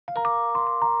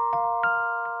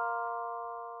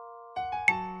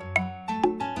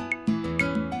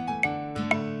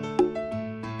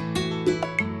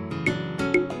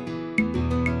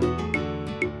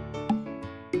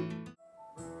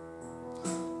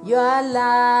Your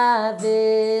love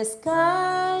is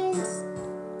kind.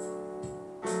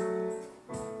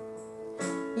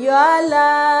 Your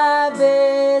love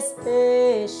is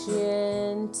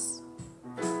patient.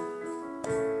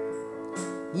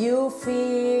 You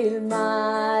fill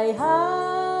my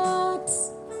heart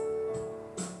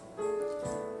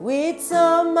with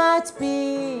so much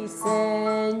peace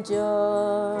and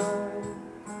joy.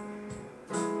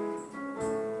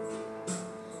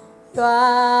 You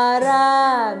are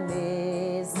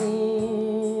amazing.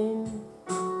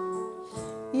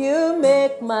 You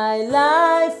make my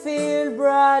life feel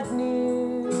brand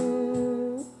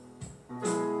new.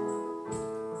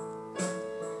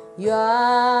 You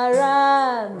are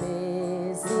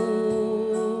amazing.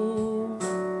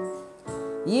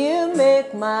 You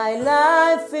make my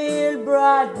life feel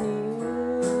brand new.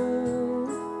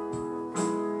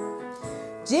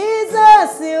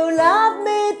 Jesus, you love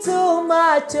me too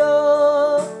much,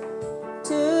 oh,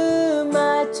 too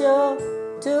much, oh,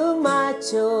 too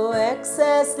much, oh,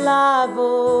 excess love,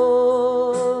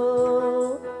 oh.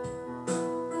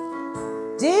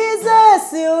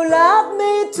 Jesus, you love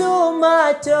me too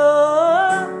much,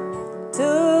 oh,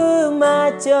 too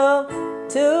much, oh,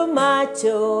 too much,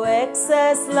 oh,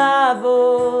 excess love,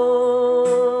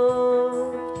 oh.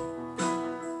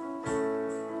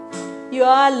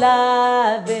 Your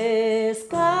love is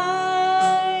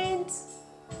kind.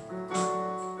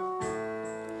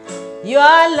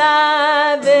 Your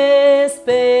love is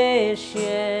patient.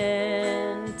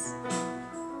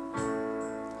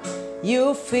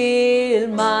 You fill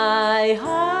my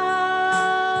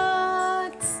heart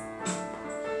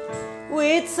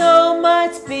with so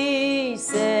much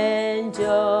peace and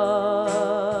joy.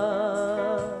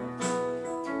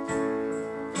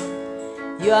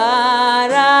 You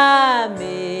are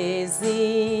amazing.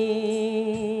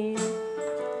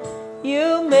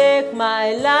 You make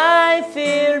my life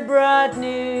feel brand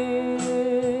new.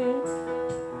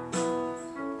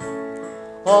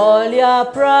 All your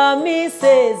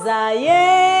promises are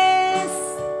yes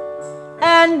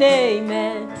and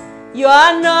amen. You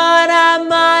are not a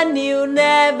man, you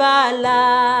never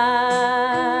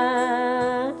lie.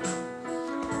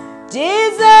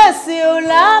 Jesus, you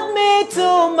love me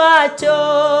too much,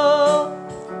 oh,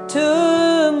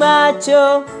 too much,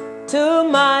 oh, too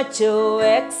much, oh,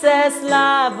 excess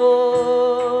love,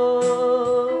 oh.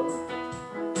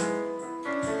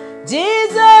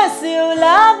 Jesus, you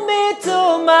love me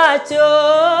too much,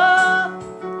 oh,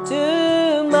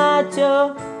 too much,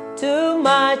 oh, too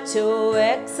much, oh,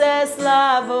 excess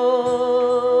love,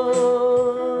 oh.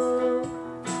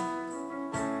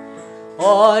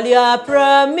 All your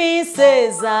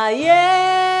promises are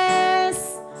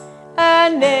yes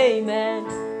and amen.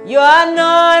 You are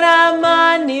not a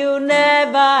man, you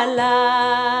never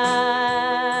lie.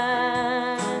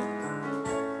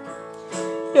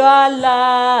 Your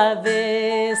love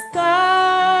is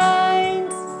kind.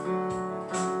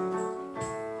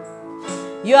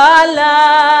 Your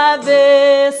love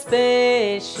is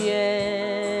patient.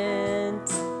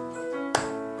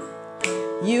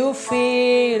 You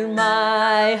fill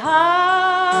my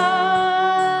heart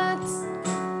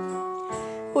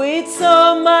with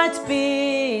so much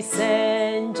peace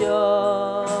and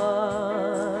joy.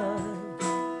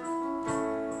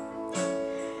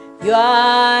 You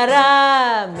are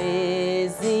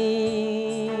amazing.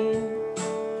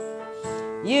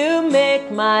 You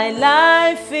make my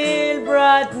life feel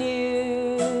brand new.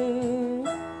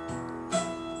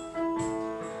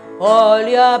 All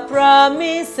your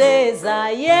promises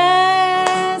are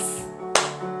yes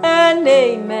and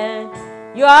amen.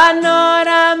 You are not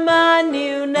a man,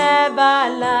 you never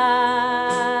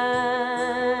lie.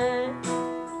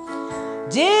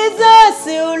 Jesus,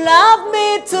 you love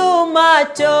me too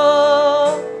much,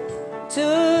 oh,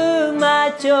 too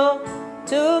much, oh,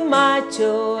 too much,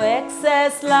 oh,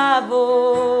 excess love,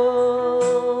 oh.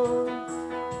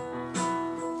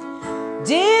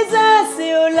 Jesus,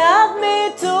 you love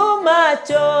me too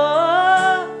much,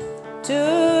 oh,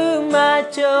 too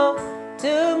much, oh,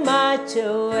 too much,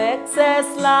 oh, excess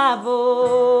love,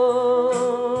 oh.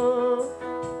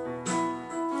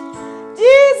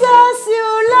 Jesus,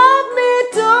 you love me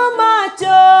too much,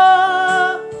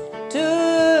 oh,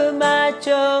 too much,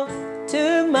 oh,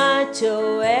 too much,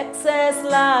 oh, excess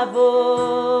love,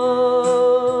 oh.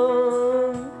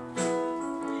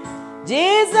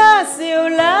 Jesus, you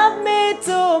love me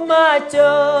too much,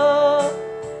 oh,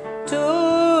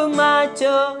 too much,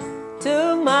 oh,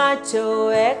 too much, oh,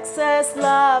 excess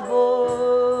love, oh.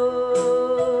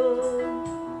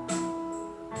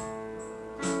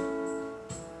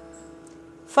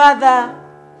 Father,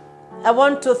 I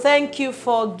want to thank you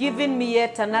for giving me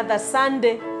yet another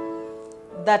Sunday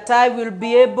that I will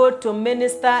be able to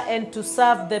minister and to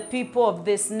serve the people of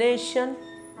this nation,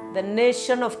 the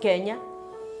nation of Kenya.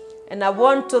 And I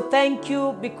want to thank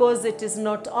you because it is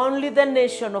not only the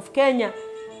nation of Kenya,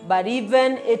 but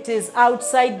even it is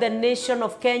outside the nation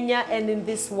of Kenya and in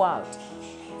this world.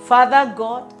 Father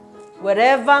God,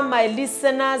 wherever my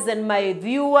listeners and my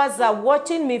viewers are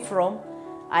watching me from,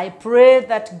 I pray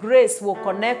that grace will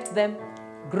connect them,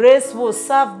 grace will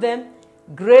serve them,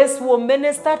 grace will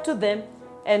minister to them,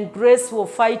 and grace will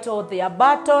fight all their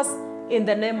battles in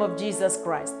the name of Jesus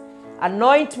Christ.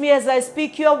 Anoint me as I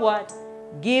speak your word.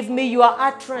 Give me your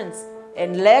utterance,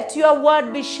 and let your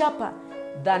word be sharper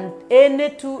than any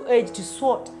two-edged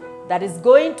sword that is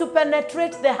going to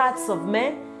penetrate the hearts of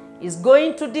men, is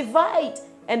going to divide,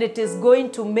 and it is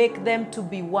going to make them to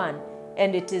be one.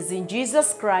 And it is in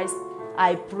Jesus Christ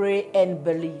I pray and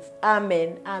believe.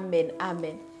 Amen, amen,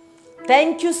 amen.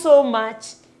 Thank you so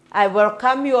much. I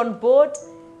welcome you on board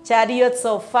Chariots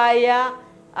of Fire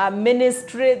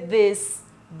Ministry.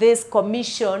 This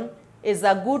commission is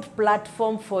a good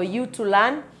platform for you to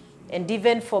learn, and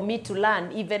even for me to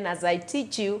learn, even as I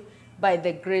teach you by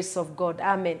the grace of God.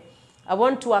 Amen. I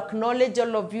want to acknowledge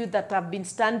all of you that have been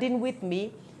standing with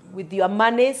me, with your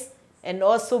monies, and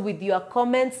also with your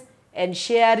comments, and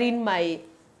sharing my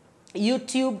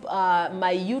YouTube,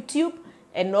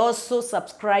 and also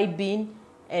subscribing,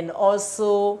 and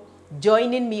also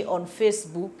joining me on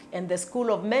Facebook and the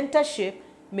School of Mentorship.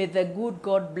 May the good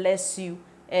God bless you.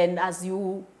 And as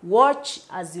you watch,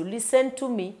 as you listen to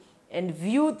me and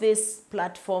view this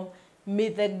platform, may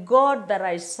the God that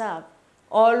I serve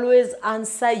always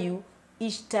answer you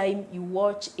each time you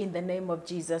watch in the name of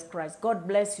Jesus Christ. God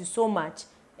bless you so much,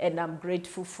 and I'm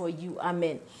grateful for you.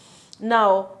 Amen.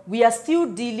 Now, we are still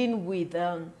dealing with,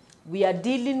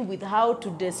 how to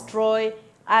destroy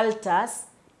altars.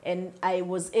 And I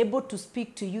was able to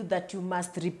speak to you that you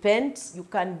must repent.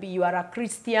 You are a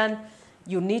Christian,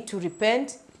 you need to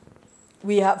repent.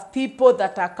 We have people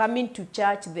that are coming to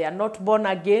church, they are not born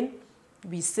again.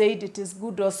 We said it is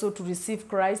good also to receive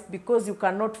Christ, because you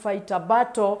cannot fight a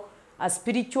battle, a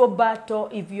spiritual battle,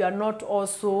 if you are not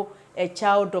also a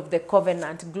child of the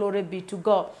covenant. Glory be to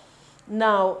God.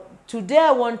 Now, today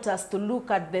I want us to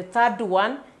look at the third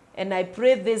one, and I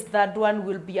pray this third one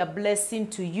will be a blessing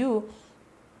to you.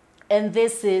 And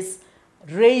this is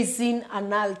raising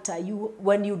an altar.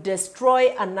 When you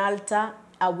destroy an altar,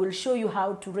 I will show you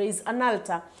how to raise an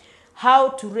altar. How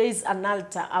to raise an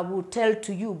altar, I will tell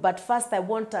to you. But first, I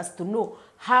want us to know,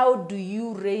 how do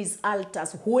you raise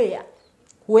altars? Where?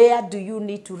 Where do you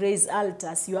need to raise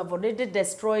altars? You have already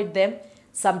destroyed them.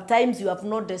 Sometimes you have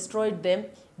not destroyed them,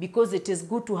 because it is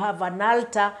good to have an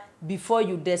altar before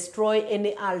you destroy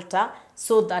any altar,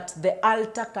 so that the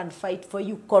altar can fight for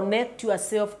you. Connect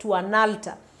yourself to an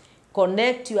altar.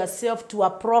 Connect yourself to a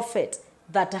prophet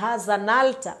that has an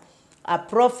altar. A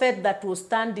prophet that will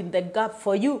stand in the gap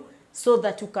for you, so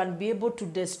that you can be able to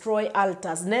destroy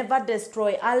altars. Never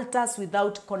destroy altars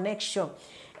without connection.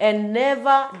 And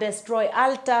never destroy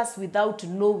altars without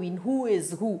knowing who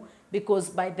is who. Because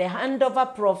by the hand of a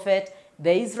prophet,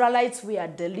 the Israelites were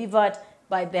delivered.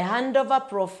 By the hand of a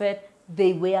prophet,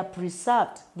 they were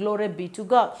preserved. Glory be to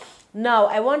God. Now,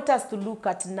 I want us to look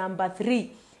at number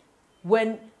 3.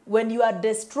 When you are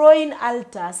destroying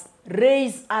altars,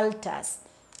 raise altars.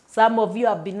 Some of you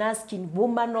have been asking,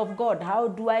 woman of God, how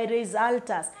do I raise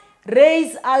altars?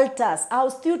 Raise altars.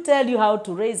 I'll still tell you how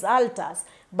to raise altars,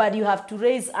 but you have to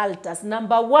raise altars.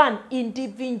 Number 1,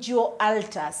 individual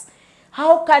altars.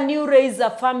 How can you raise a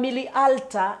family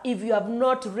altar if you have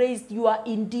not raised your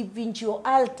individual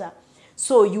altar?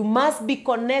 So you must be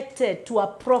connected to a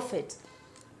prophet.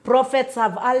 Prophets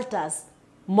have altars.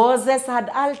 Moses had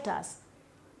altars.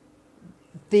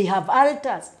 They have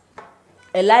altars.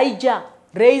 Elijah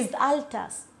raised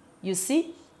altars. You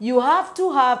see, you have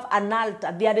to have an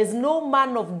altar. There is no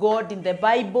man of God in the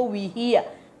Bible we hear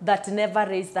that never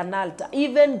raised an altar.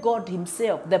 Even God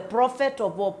himself, the prophet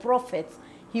of all prophets,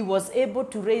 he was able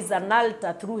to raise an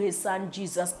altar through his son,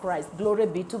 Jesus Christ. Glory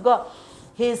be to God.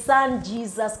 His son,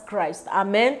 Jesus Christ.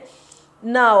 Amen.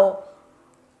 Now,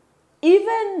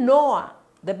 even Noah,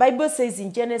 the Bible says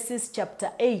in Genesis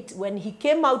chapter 8, when he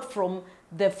came out from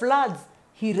the floods,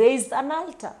 he raised an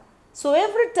altar. So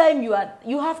every time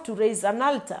you have to raise an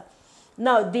altar.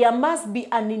 Now, there must be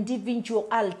an individual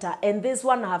altar, and this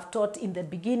one I have taught in the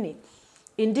beginning.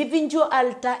 Individual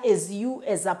altar is you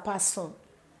as a person.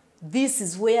 This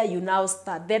is where you now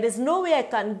start. There is no way I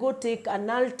can go take an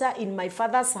altar in my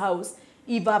father's house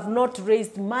if I have not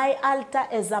raised my altar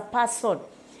as a person.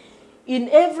 In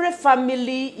every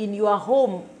family, in your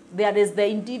home, there is the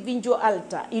individual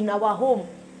altar. In our home,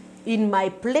 In my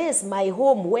place, my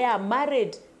home, where I'm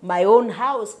married, my own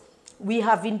house, we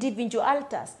have individual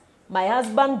altars. My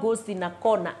husband goes in a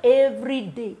corner every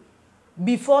day.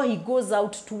 Before he goes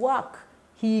out to work,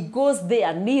 he goes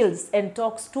there, kneels, and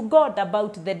talks to God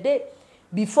about the day.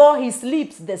 Before he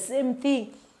sleeps, the same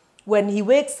thing. When he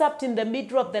wakes up in the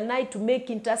middle of the night to make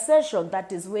intercession,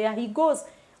 that is where he goes.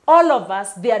 All of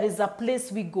us, there is a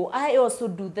place we go. I also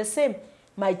do the same.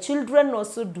 My children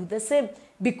also do the same.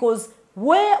 Because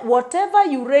whatever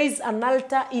you raise an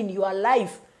altar in your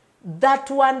life, that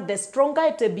one, the stronger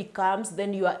it becomes,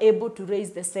 then you are able to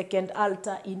raise the second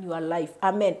altar in your life.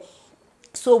 Amen.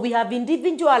 So we have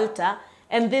individual altar,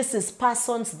 and this is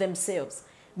persons themselves.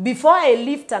 Before I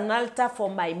lift an altar for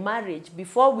my marriage,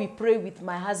 before we pray with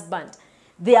my husband,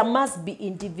 there must be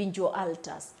individual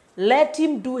altars. Let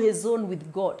him do his own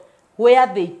with God, where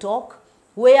they talk,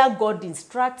 where God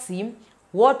instructs him,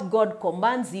 what God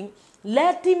commands him.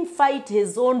 Let him fight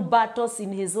his own battles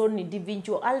in his own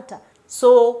individual altar.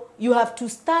 So you have to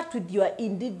start with your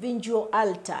individual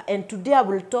altar. And today I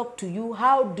will talk to you,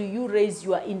 how do you raise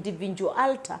your individual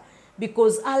altar?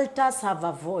 Because altars have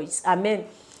a voice. Amen.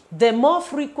 The more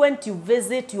frequent you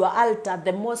visit your altar,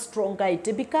 the more stronger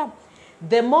it becomes.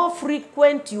 The more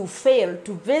frequent you fail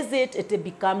to visit, it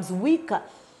becomes weaker.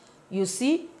 You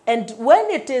see? And when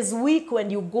it is weak,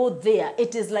 when you go there,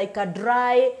 it is like a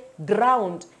dry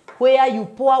ground where you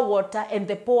pour water and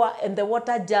the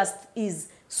water just is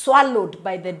swallowed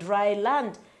by the dry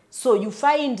land. So you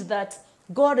find that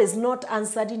God is not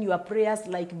answering your prayers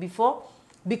like before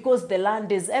because the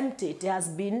land is empty. It has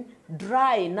been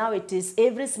dry. Now it is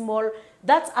every small.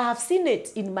 I have seen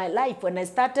it in my life. When I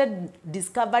started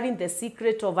discovering the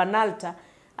secret of an altar,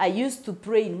 I used to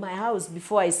pray in my house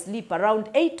before I sleep. Around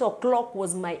 8 o'clock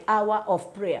was my hour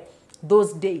of prayer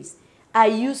those days. I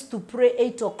used to pray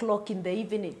 8 o'clock in the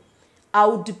evening. I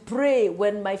would pray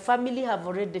when my family have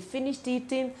already finished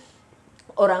eating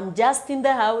or I'm just in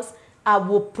the house. I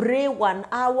will pray 1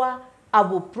 hour. I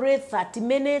will pray 30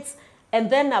 minutes. And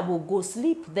then I will go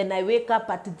sleep. Then I wake up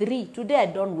at 3. Today I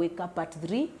don't wake up at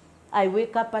 3. I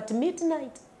wake up at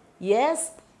midnight.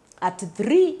 Yes, at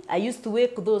 3. I used to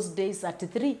wake those days at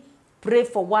 3. Pray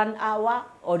for 1 hour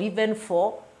or even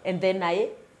 4. And then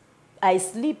I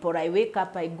sleep or I wake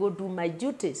up, I go do my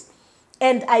duties.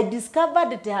 And I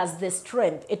discovered it has the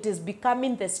strength. It is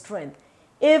becoming the strength.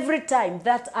 Every time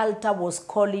that altar was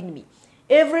calling me.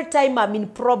 Every time I'm in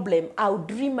problem, I'll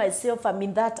dream myself I'm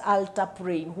in that altar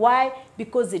praying. Why?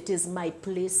 Because it is my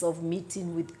place of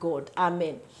meeting with God.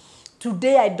 Amen.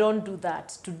 Today I don't do that.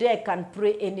 Today I can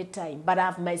pray anytime. But I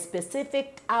have my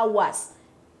specific hours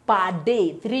per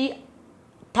day. 3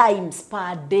 times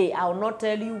per day. I will not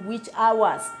tell you which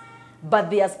hours.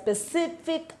 But there are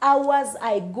specific hours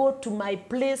I go to my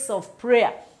place of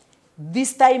prayer.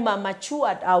 This time I'm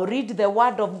matured. I'll read the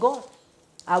word of God.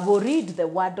 I will read the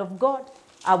word of God.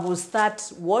 I will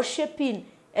start worshiping.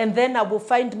 And then I will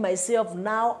find myself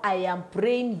now I am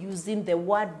praying using the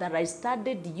word that I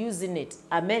started using it.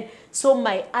 Amen. So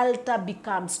my altar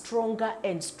becomes stronger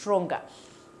and stronger.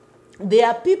 There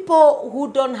are people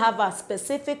who don't have a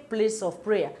specific place of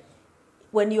prayer.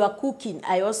 When you are cooking,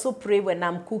 I also pray. When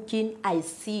I'm cooking, I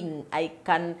sing. I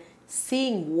can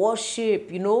sing,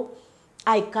 worship, you know.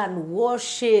 I can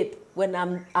worship when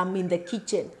I'm in the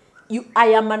kitchen. I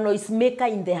am a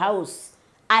noisemaker in the house.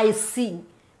 I sing.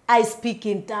 I speak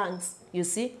in tongues, you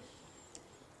see.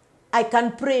 I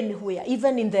can pray anywhere,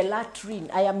 even in the latrine.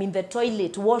 I am in the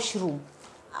toilet, washroom.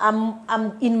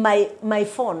 I'm in my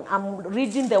phone. I'm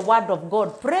reading the word of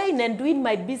God, praying and doing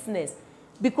my business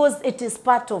because it is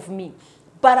part of me.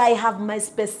 But I have my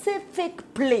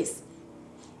specific place.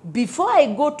 Before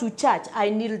I go to church, I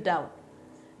kneel down.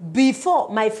 Before,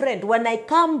 my friend, when I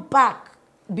come back,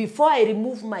 before I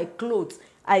remove my clothes,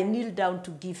 I kneel down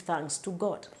to give thanks to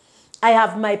God. I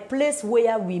have my place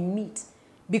where we meet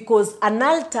because an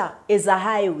altar is a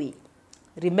highway.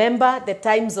 Remember the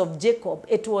times of Jacob,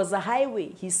 it was a highway.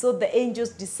 He saw the angels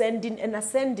descending and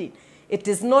ascending. It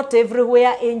is not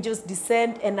everywhere angels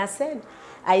descend and ascend.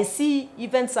 I see,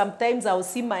 even sometimes I will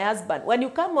see my husband. When you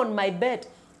come on my bed,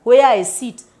 where I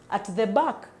sit, at the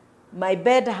back, my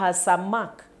bed has some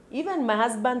mark. Even my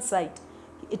husband's side,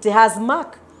 it has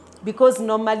mark. Because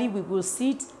normally we will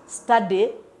sit,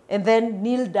 study, and then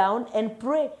kneel down and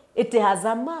pray. It has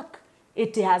a mark.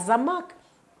 It has a mark.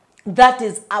 That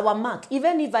is our mark.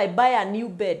 Even if I buy a new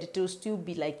bed, it will still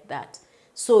be like that.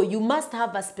 So you must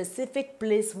have a specific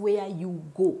place where you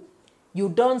go. You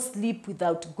don't sleep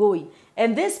without going.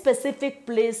 And this specific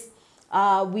place,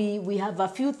 we have a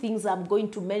few things I'm going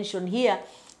to mention here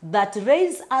that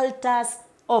raise altars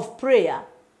of prayer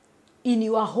in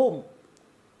your home.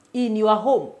 in your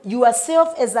home.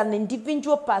 Yourself as an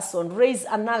individual person, raise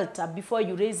an altar before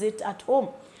you raise it at home.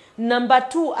 Number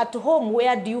 2, at home,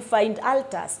 where do you find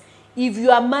altars? If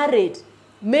you are married,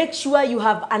 make sure you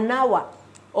have an hour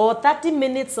or 30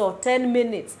 minutes or 10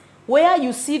 minutes where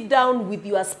you sit down with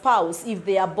your spouse if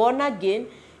they are born again,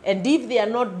 and if they are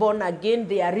not born again,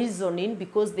 they are reasoning,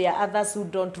 because there are others who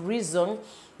don't reason.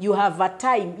 You have a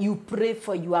time, you pray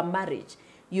for your marriage.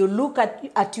 You look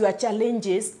at your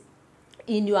challenges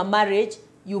in your marriage,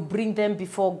 you bring them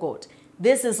before God.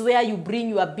 This is where you bring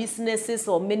your businesses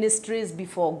or ministries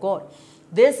before God.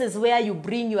 This is where you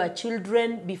bring your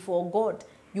children before God.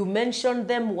 You mention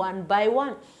them one by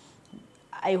one.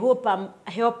 I hope I'm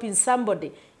helping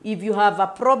somebody. If you have a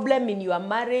problem in your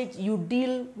marriage, you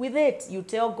deal with it. You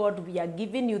tell God, we are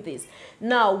giving you this.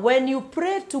 Now, when you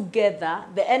pray together,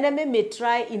 the enemy may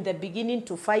try in the beginning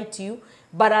to fight you.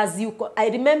 But I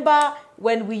remember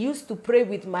when we used to pray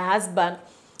with my husband,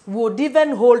 we would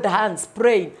even hold hands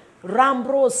praying.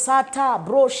 Rambro, Sata,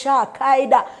 Brosha,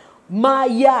 Kaida,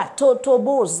 Maya,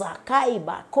 Totoboza,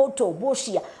 Kaiba, Koto,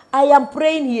 Boshia. I am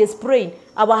praying, he is praying.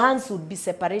 Our hands would be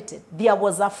separated. There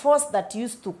was a force that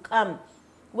used to come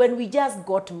when we just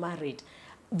got married.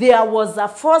 There was a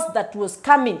force that was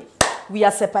coming. We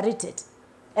are separated.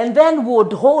 And then we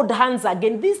would hold hands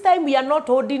again. This time we are not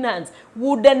holding hands. We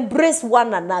would embrace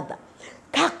one another.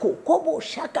 Kako, Kobo,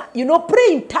 Shaka. You know, pray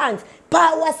in tongues.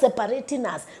 Power separating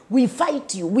us. We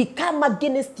fight you. We come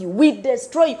against you. We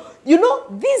destroy you. You know,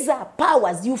 these are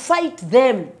powers. You fight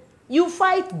them. You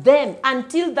fight them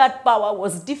until that power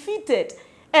was defeated.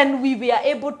 And we were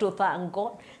able to thank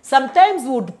God. Sometimes we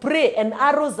would pray and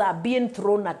arrows are being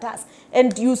thrown at us.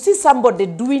 And you see somebody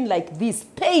doing like this.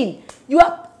 Pain. You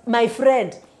are, my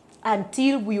friend,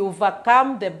 until we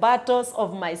overcome the battles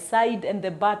of my side and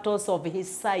the battles of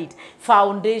his side.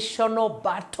 Foundational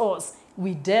battles.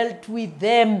 We dealt with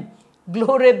them.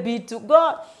 Glory be to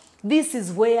God. This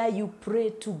is where you pray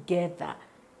together.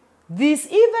 This,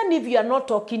 even if you are not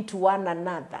talking to one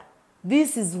another,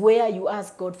 this is where you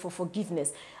ask God for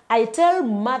forgiveness. I tell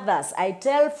mothers, I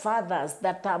tell fathers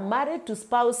that are married to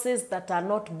spouses that are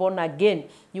not born again,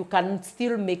 you can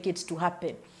still make it to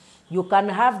happen. You can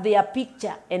have their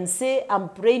picture and say, I'm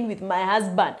praying with my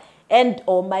husband and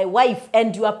or my wife,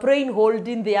 and you are praying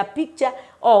holding their picture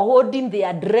or holding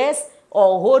their dress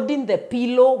or holding the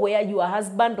pillow where your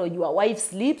husband or your wife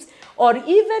sleeps, or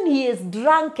even he is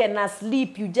drunk and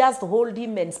asleep, you just hold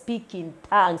him and speak in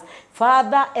tongues.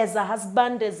 Father, as a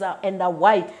husband and a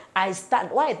wife, I stand.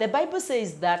 Why? The Bible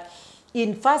says that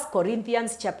in 1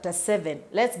 Corinthians chapter 7.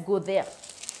 Let's go there.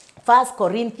 1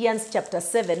 Corinthians chapter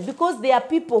 7. Because there are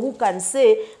people who can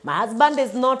say, my husband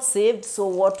is not saved, so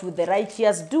what will the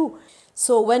righteous do?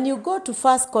 So when you go to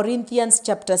 1 Corinthians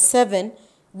chapter 7,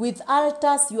 with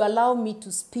altars, you allow me to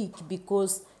speak,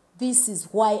 because this is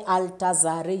why altars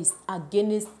are raised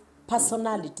against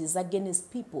personalities, against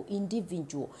people,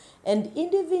 individual. And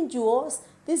individuals,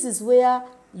 this is where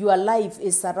your life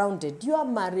is surrounded. Your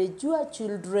marriage, your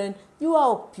children, your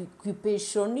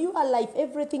occupation, your life,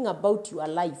 everything about your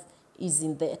life is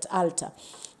in that altar.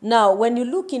 Now, when you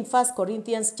look in 1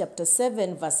 Corinthians chapter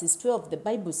 7, verses 12, the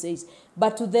Bible says,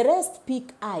 but to the rest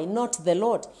speak I, not the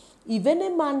Lord. If any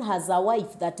man has a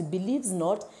wife that believes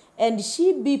not, and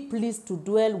she be pleased to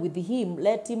dwell with him,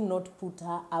 let him not put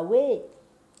her away.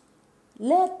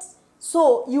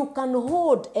 So you can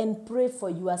hold and pray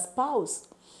for your spouse.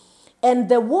 And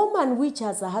the woman which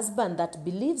has a husband that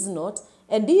believes not,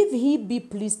 and if he be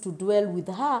pleased to dwell with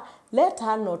her, let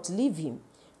her not leave him.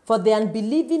 For the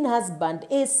unbelieving husband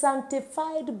is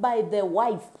sanctified by the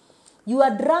wife. You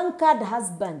are drunkard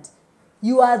husband.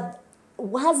 You are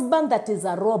husband that is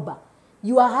a robber.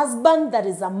 Your husband that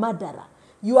is a murderer.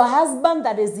 Your husband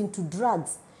that is into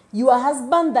drugs. Your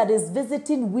husband that is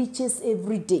visiting witches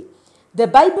every day. The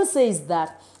Bible says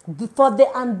that for the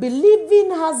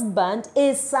unbelieving husband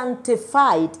is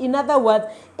sanctified. In other words,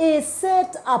 is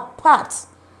set apart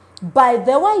by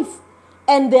the wife.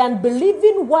 And the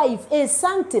unbelieving wife is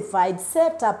sanctified,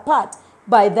 set apart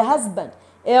by the husband.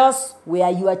 Else were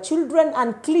your children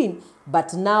unclean,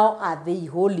 but now are they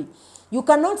holy. You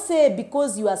cannot say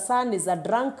because your son is a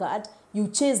drunkard, you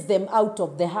chase them out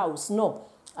of the house. No.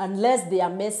 Unless they are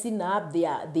messing up, they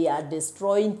are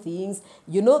destroying things,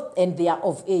 you know, and they are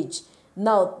of age.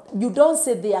 Now, you don't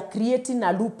say they are creating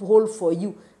a loophole for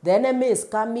you. The enemy is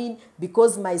coming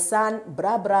because my son,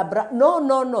 blah, blah, blah. No,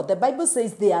 no, no. The Bible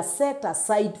says they are set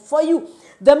aside for you.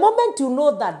 The moment you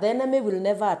know that, the enemy will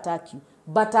never attack you.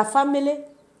 But a family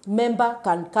member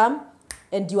can come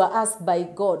and you are asked by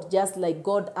God, just like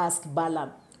God asked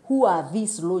Balaam, who are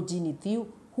these lodging with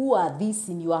you? Who are these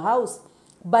in your house?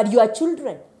 But your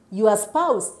children, Your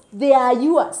spouse, they are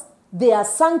yours. They are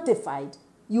sanctified.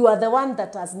 You are the one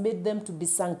that has made them to be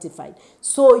sanctified.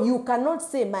 So you cannot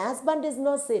say, my husband is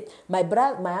not saved. My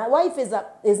wife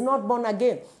is not born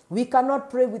again. We cannot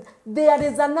pray with. There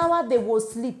is an hour they will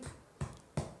sleep.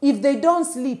 If they don't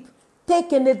sleep,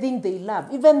 take anything they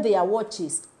love, even their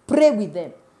watches, pray with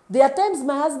them. There are times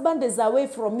my husband is away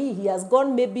from me. He has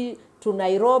gone maybe to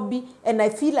Nairobi, and I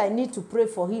feel I need to pray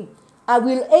for him. I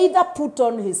will either put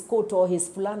on his coat or his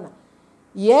flannel.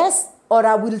 Yes, or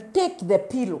I will take the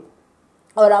pillow,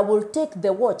 or I will take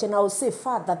the watch, and I will say,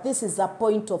 Father, this is a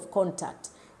point of contact.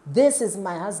 This is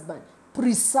my husband.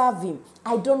 Preserve him.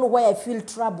 I don't know why I feel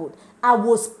troubled. I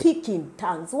was speaking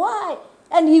tongues. Why?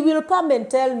 And he will come and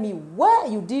tell me,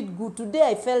 well, you did good. Today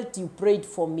I felt you prayed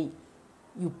for me.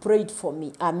 You prayed for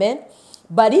me. Amen.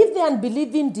 But if the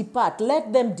unbelieving depart,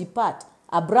 let them depart.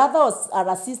 A brother or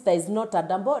a sister is not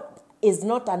under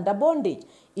bondage.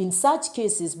 In such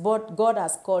cases, God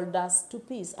has called us to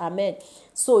peace. Amen.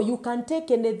 So you can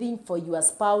take anything for your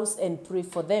spouse and pray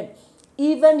for them.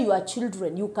 Even your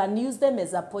children, you can use them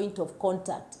as a point of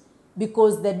contact,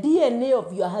 because the DNA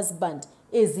of your husband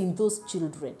is in those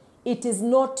children. It is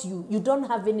not you. You don't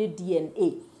have any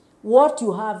DNA. What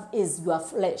you have is your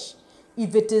flesh.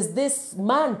 If it is this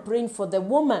man praying for the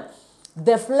woman,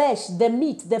 the flesh, the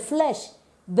meat, the flesh,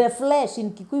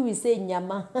 in Kikuyu we say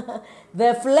nyama,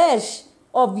 the flesh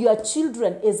of your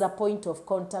children is a point of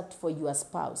contact for your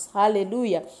spouse.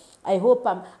 Hallelujah. I hope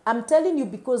I'm telling you,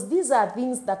 because these are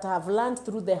things that I have learned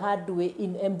through the hard way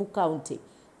in Embu County.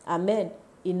 Amen.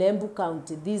 In Embu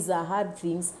County, these are hard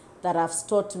things that have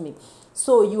taught me.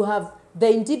 So you have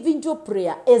the individual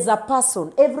prayer as a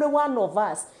person, every one of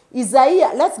us.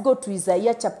 Isaiah, let's go to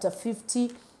Isaiah chapter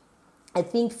 50, I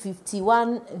think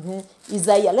 51.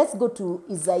 Isaiah, let's go to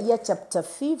Isaiah chapter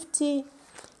 50.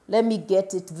 Let me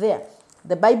get it there.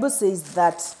 The Bible says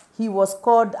that he was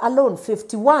called alone.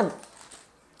 51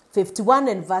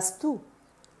 and verse 2.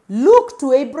 Look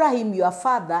to Abraham your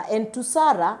father and to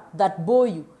Sarah that bore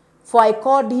you, for I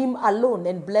called him alone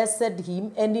and blessed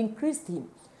him and increased him.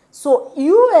 So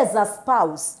you as a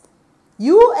spouse,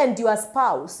 you and your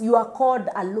spouse, you are called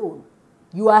alone.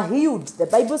 You are healed. The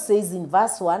Bible says in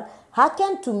verse 1,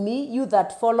 hearken to me, you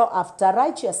that follow after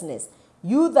righteousness,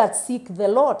 you that seek the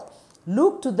Lord.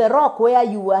 Look to the rock where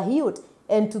you were healed,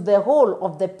 and to the hole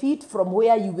of the pit from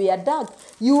where you were dug.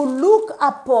 You look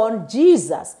upon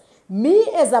Jesus. Me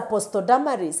as Apostle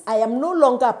Damaris, I am no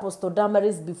longer Apostle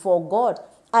Damaris before God.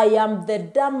 I am the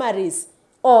Damaris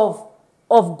of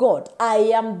God.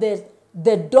 I am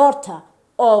the daughter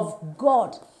of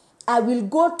God. I will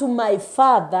go to my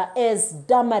father as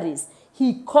Damaris.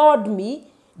 He called me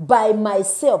by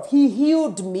myself. He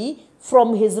healed me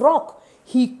from his rock.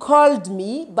 He called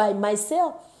me by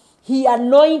myself. He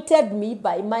anointed me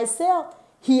by myself.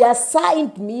 He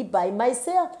assigned me by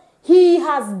myself. He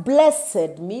has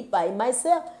blessed me by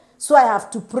myself. So I have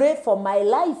to pray for my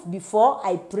life before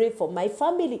I pray for my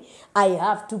family. I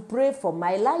have to pray for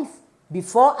my life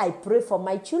before I pray for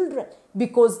my children.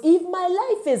 Because if my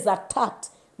life is attacked,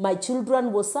 my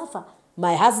children will suffer.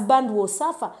 My husband will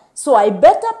suffer. So I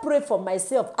better pray for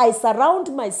myself. I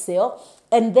surround myself,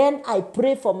 and then I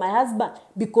pray for my husband.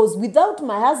 Because without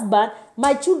my husband,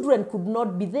 my children could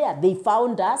not be there. They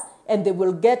found us, and they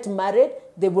will get married.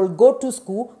 They will go to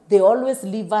school. They always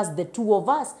leave us, the two of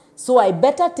us. So I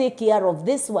better take care of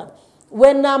this one.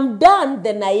 When I'm done,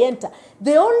 then I enter.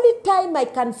 The only time I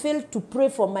can fail to pray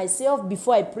for myself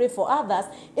before I pray for others,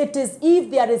 it is if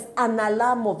there is an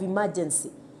alarm of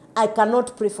emergency. I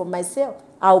cannot pray for myself.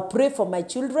 I'll pray for my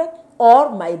children or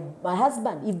my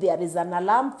husband if there is an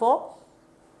alarm for,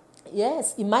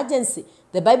 yes, emergency.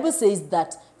 The Bible says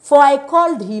that, for I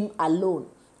called him alone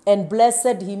and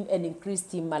blessed him and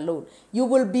increased him alone. You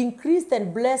will be increased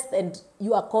and blessed, and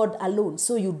you are called alone.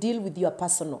 So you deal with your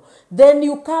personal. Then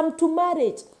you come to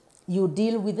marriage. You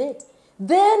deal with it.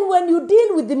 Then when you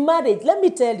deal with the marriage, let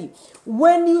me tell you,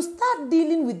 when you start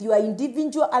dealing with your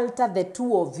individual altar, the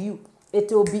two of you, it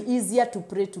will be easier to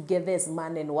pray together as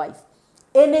man and wife.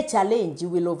 Any challenge you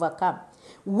will overcome.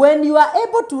 When you are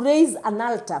able to raise an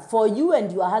altar for you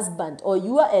and your husband, or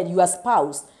you and your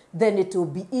spouse, then it will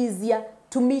be easier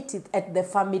to meet it at the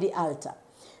family altar.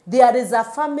 There is a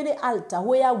family altar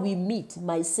where we meet,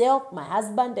 myself, my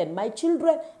husband, and my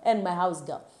children, and my house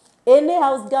girl. Any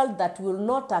house girl that will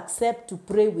not accept to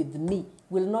pray with me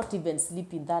will not even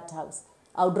sleep in that house.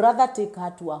 I would rather take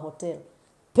her to a hotel,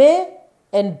 pay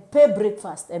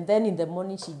breakfast, and then in the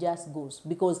morning she just goes.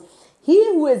 Because he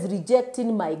who is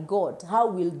rejecting my God, how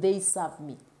will they serve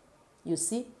me? You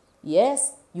see?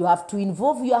 Yes, you have to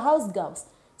involve your house girls,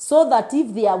 so that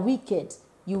if they are wicked,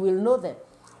 you will know them.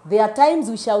 There are times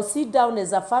we shall sit down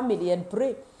as a family and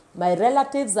pray. My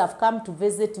relatives have come to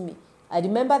visit me. I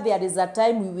remember there is a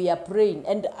time we were praying,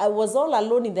 and I was all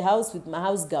alone in the house with my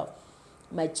house girl.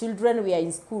 My children were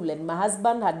in school, and my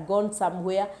husband had gone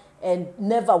somewhere and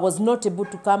was not able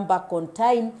to come back on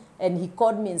time. And he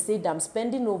called me and said, I'm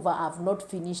spending over. I've not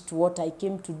finished what I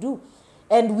came to do.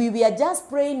 And we were just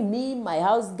praying, me, my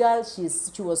house girl. She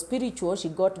was spiritual. She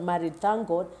got married, thank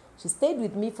God. She stayed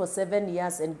with me for 7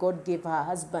 years, and God gave her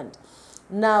husband.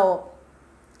 Now,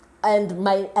 and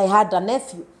I had a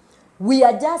nephew. We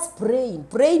are just praying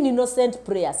innocent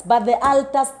prayers. But the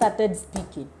altar started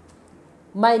speaking.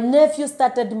 My nephew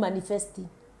started manifesting.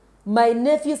 My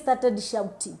nephew started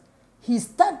shouting. He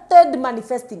started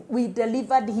manifesting. We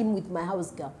delivered him with my house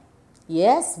girl.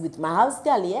 Yes, with my house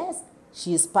girl, yes.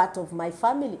 She is part of my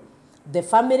family. The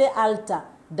family altar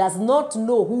does not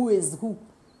know who is who.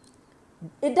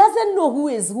 It doesn't know who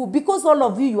is who because all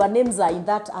of you, your names are in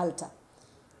that altar.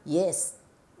 Yes.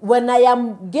 When I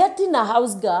am getting a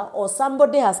house girl or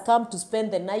somebody has come to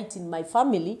spend the night in my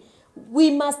family, we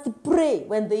must pray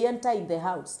when they enter in the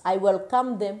house. I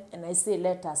welcome them and I say,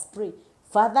 let us pray.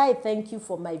 Father, I thank you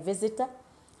for my visitor.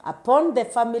 Upon the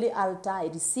family altar, I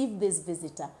receive this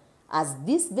visitor. As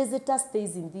this visitor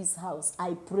stays in this house,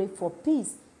 I pray for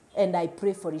peace and I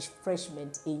pray for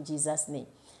refreshment in Jesus' name.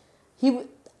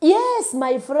 Yes,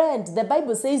 my friend, the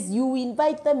Bible says you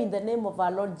invite them in the name of our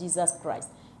Lord Jesus Christ.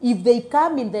 If they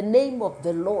come in the name of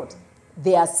the Lord,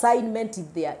 the assignment,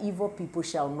 if they are evil people,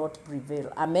 shall not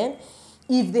prevail. Amen.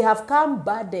 If they have come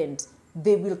burdened,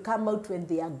 they will come out when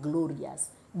they are glorious.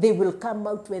 They will come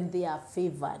out when they are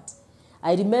favored.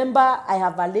 I remember I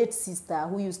have a late sister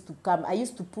who used to come. I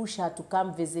used to push her to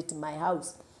come visit my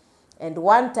house. And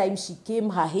one time she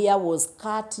came, her hair was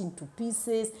cut into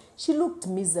pieces. She looked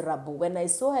miserable. When I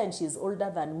saw her and she's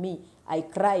older than me, I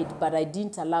cried, but I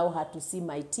didn't allow her to see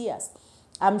my tears.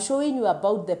 I'm showing you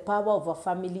about the power of a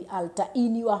family altar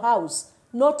in your house,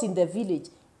 not in the village,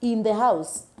 in the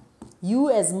house. You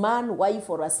as man, wife,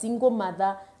 or a single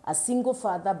mother, a single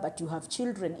father, but you have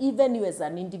children, even you as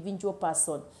an individual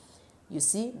person. You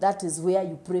see, that is where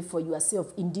you pray for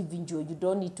yourself, individual. You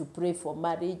don't need to pray for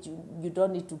marriage. You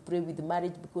don't need to pray with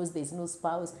marriage because there is no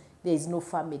spouse, there is no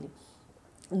family.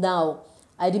 Now,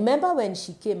 I remember when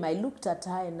she came, I looked at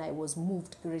her and I was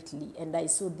moved greatly. And I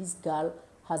saw this girl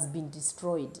has been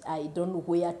destroyed. I don't know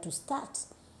where to start.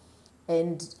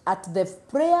 And at the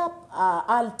prayer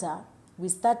altar, we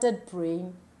started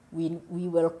praying. We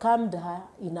welcomed her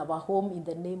in our home in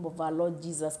the name of our Lord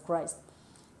Jesus Christ.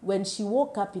 When she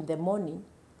woke up in the morning,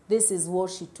 this is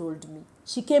what she told me.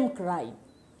 She came crying,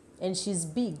 and she's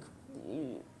big.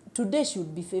 Today she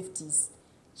would be 50s.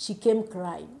 She came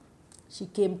crying. She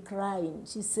came crying.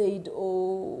 She said,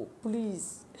 oh,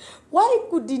 please, why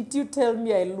couldn't you tell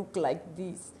me I look like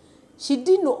this? She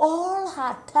didn't know all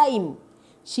her time.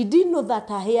 She didn't know that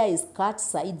her hair is cut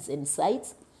sides and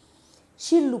sides.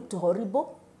 She looked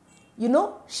horrible. You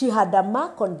know, she had a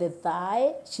mark on the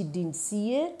thigh. She didn't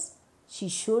see it. She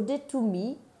showed it to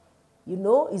me. You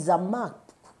know, it's a mark.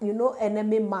 You know,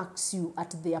 enemy marks you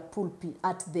at their pulpit,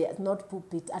 at their, not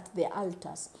pulpit, at their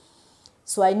altars.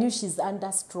 So I knew she's under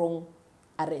strong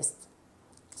arrest.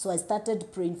 So I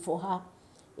started praying for her.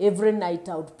 Every night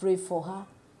I would pray for her.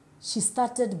 She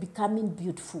started becoming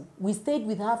beautiful. We stayed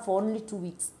with her for only 2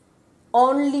 weeks.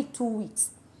 Only 2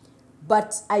 weeks.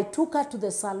 But I took her to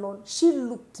the salon. She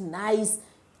looked nice.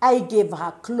 I gave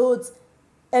her clothes.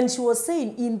 And she was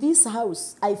saying, in this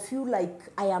house, I feel like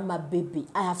I am a baby.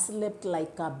 I have slept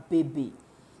like a baby.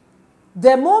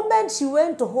 The moment she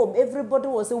went home, everybody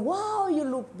was saying, wow, you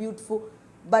look beautiful.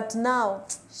 But now,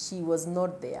 she was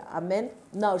not there. Amen.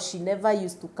 Now, she never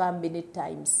used to come many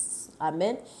times.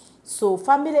 Amen. So,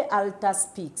 family altar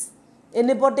speaks.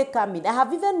 Anybody come in. I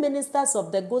have even ministers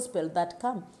of the gospel that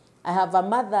come. I have a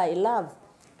mother I love.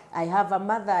 I have a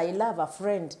mother I love, a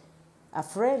friend. A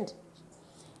friend.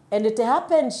 And it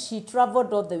happened, she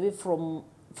traveled all the way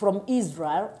from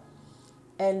Israel.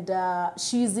 And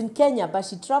she is in Kenya, but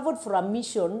she traveled for a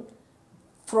mission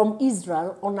from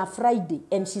Israel on a Friday.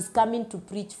 And she's coming to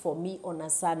preach for me on a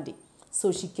Sunday.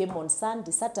 So she came on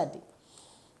Saturday.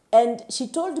 And she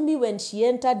told me when she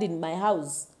entered in my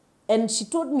house, and she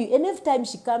told me, any time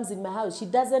she comes in my house, she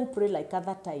doesn't pray like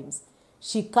other times.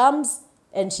 She comes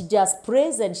and she just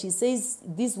prays and she says,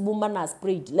 this woman has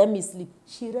prayed, let me sleep.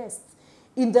 She rests.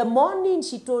 In the morning,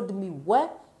 she told me,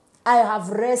 well, I have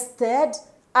rested,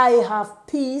 I have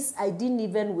peace. I didn't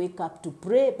even wake up to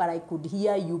pray, but I could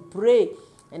hear you pray.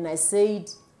 And I said,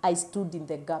 I stood in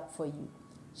the gap for you.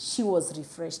 She was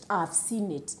refreshed. I have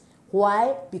seen it.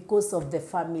 Why? Because of the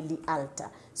family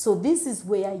altar. So this is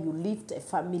where you lift a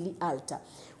family altar.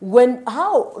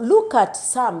 Look at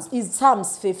Psalms, is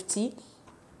Psalms 50.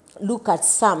 Look at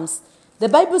Psalms. The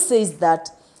Bible says that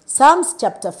Psalms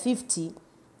chapter 50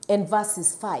 and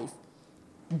verses 5.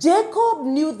 Jacob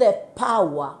knew the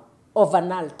power of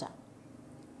an altar.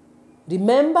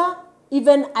 Remember,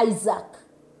 even Isaac,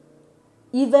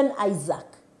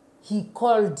 he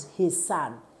called his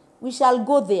son. We shall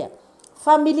go there.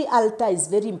 Family altar is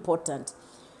very important.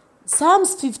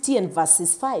 Psalms 50 and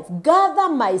verses 5. Gather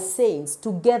my saints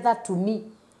together to me,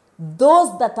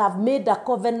 those that have made a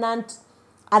covenant,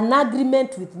 an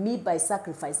agreement with me by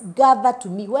sacrifice. Gather to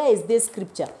me. Where is this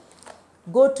scripture?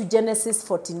 Go to Genesis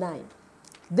 49.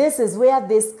 This is where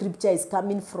this scripture is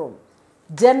coming from.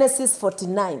 Genesis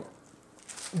 49.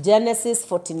 Genesis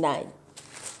 49.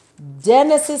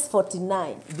 Genesis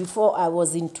 49. Before I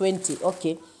was in 20.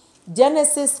 Okay.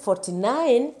 Genesis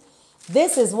 49.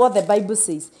 This is what the Bible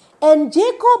says. And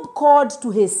Jacob called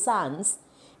to his sons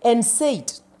and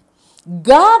said,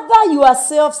 gather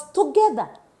yourselves together,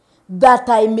 that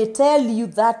I may tell you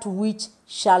that which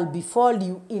shall befall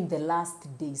you in the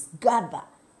last days. Gather,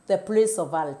 the place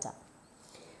of altar.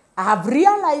 I have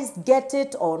realized, get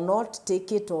it or not,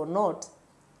 take it or not,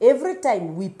 every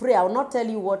time we pray, I will not tell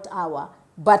you what hour,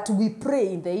 but we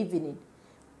pray in the evening.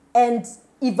 And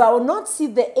if I will not see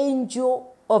the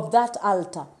angel of that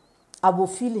altar, I will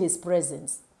feel his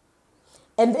presence.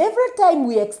 And every time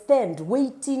we extend,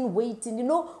 waiting, you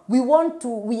know,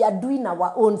 we are doing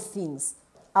our own things.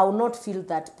 I will not feel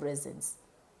that presence.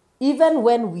 Even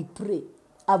when we pray,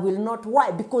 I will not. Why?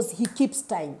 Because he keeps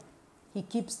time. He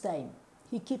keeps time.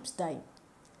 He keeps time.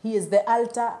 He is the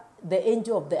altar, the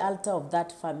angel of the altar of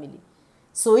that family.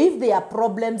 So if there are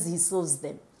problems, he solves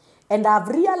them. And I've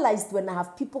realized when I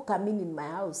have people coming in my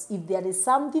house, if there is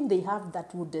something they have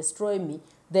that would destroy me,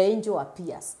 the angel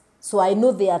appears. So I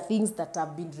know there are things that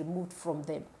have been removed from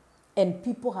them. And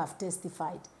people have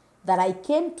testified that I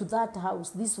came to that house.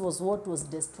 This was what was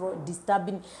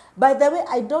disturbing. By the way,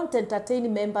 I don't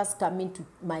entertain members coming to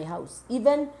my house.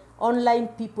 Even online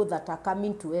people that are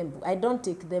coming to Embu, I don't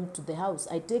take them to the house.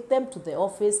 I take them to the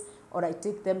office or I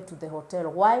take them to the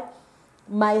hotel. Why?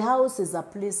 My house is a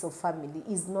place of family.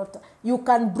 It's not. You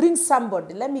can bring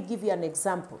somebody. Let me give you an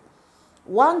example.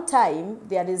 One time,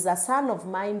 there is a son of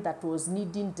mine that was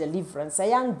needing deliverance, a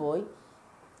young boy,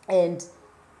 and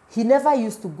he never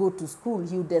used to go to school.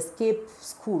 He would escape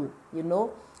school, you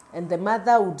know, and the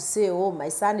mother would say, oh, my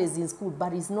son is in school,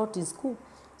 but he's not in school.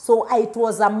 So it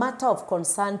was a matter of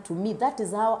concern to me. That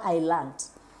is how I learned.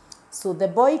 So the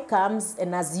boy comes,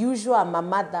 and as usual, my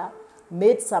mother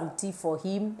made some tea for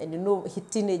him, and you know,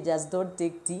 teenagers don't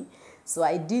take tea. So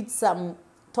I did some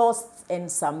toasts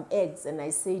and some eggs, and I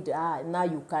said, now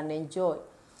you can enjoy.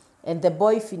 And the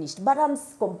boy finished. But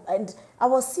I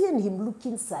was seeing him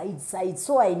looking side,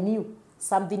 so I knew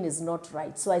something is not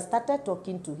right. So I started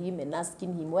talking to him and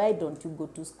asking him, why don't you go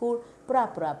to school?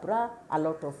 A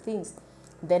lot of things.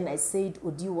 Then I said,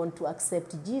 oh, do you want to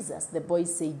accept Jesus? The boy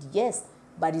said, yes,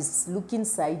 but he's looking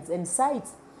sides and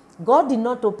sides. God did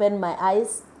not open my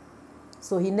eyes,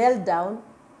 so he knelt down,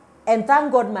 and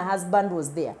thank God my husband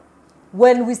was there.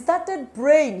 When we started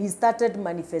praying, he started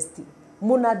manifesting.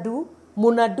 Munadu,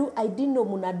 I didn't know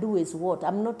Munadu is what.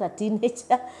 I'm not a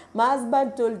teenager. My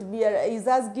husband told me, he's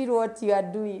asking what you are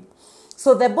doing.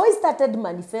 So the boy started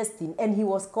manifesting, and he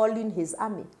was calling his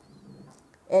army.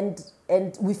 And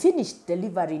we finished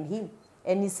delivering him.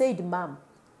 And he said, Mom,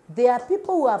 there are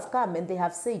people who have come and they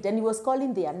have said, and he was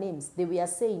calling their names. They were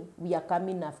saying, we are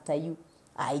coming after you.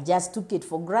 I just took it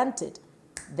for granted.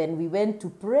 Then we went to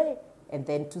pray and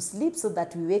then to sleep so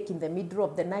that we wake in the middle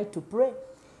of the night to pray.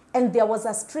 And there was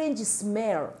a strange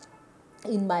smell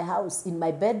in my house, in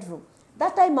my bedroom.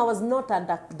 That time I was not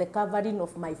under the covering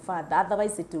of my father.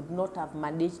 Otherwise it would not have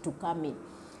managed to come in.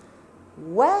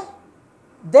 Well,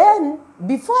 then,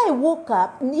 before I woke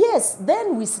up, yes,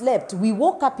 then we slept. We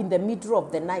woke up in the middle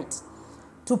of the night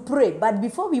to pray. But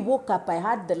before we woke up, I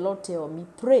heard the Lord tell me,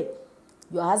 pray.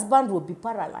 Your husband will be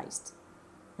paralyzed.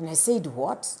 And I said,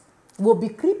 what? Will be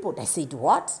crippled. I said,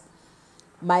 what?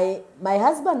 My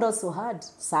husband also heard,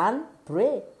 son,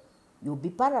 pray. You'll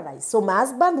be paralyzed. So my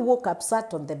husband woke up,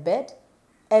 sat on the bed,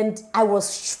 and I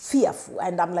was fearful.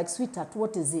 And I'm like, sweetheart,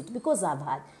 what is it? Because I've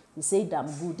heard. He said, I'm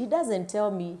good. He doesn't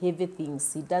tell me heavy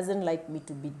things. He doesn't like me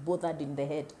to be bothered in the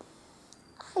head.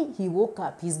 He woke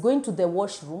up. He's going to the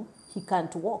washroom. He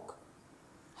can't walk.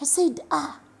 I said,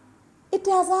 it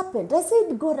has happened. I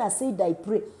said, God has said, I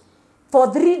pray.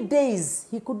 For 3 days,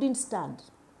 he couldn't stand.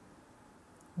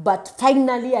 But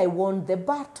finally, I won the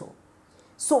battle.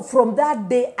 So from that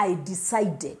day, I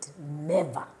decided,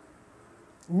 never.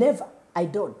 Never. I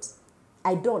don't.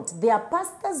 I don't. There are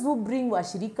pastors who bring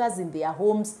washirikas in their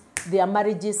homes, their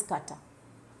marriages scatter.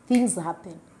 Things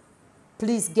happen.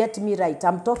 Please get me right.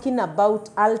 I'm talking about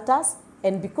altars,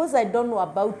 and because I don't know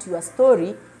about your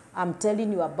story, I'm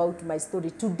telling you about my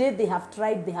story. Today they have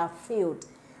tried, they have failed.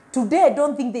 Today I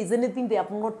don't think there's anything they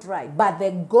have not tried, but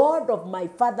the God of my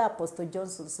father, Apostle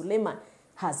Johnson Suleiman,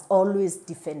 has always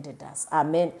defended us.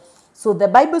 Amen. So the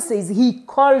Bible says he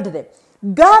called them.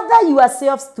 Gather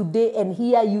yourselves today and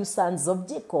hear, you sons of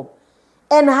Jacob,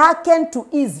 and hearken to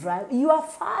Israel, your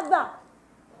father.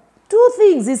 Two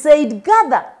things. He said,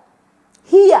 gather,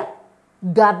 hear,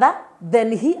 gather,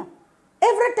 then hear.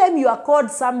 Every time you are called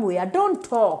somewhere, don't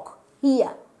talk,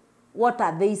 hear. What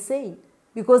are they saying?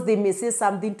 Because they may say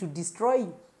something to destroy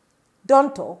you.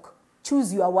 Don't talk.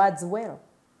 Choose your words well.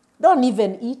 Don't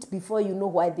even eat before you know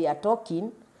why they are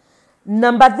talking.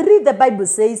 Number 3, the Bible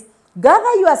says,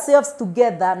 gather yourselves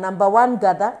together. Number 1,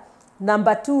 gather.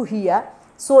 Number 2, hear.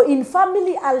 So in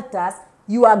family altars,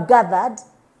 you are gathered,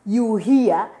 you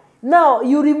hear. Now,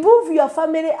 you remove your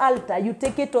family altar, you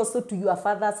take it also to your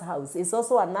father's house. It's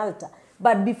also an altar.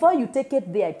 But before you take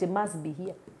it there, it must be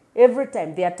here. Every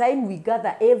time. There are times we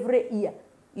gather every year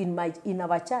in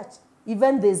our church.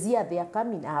 Even this year, they are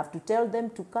coming. I have to tell them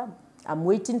to come. I'm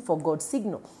waiting for God's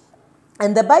signal.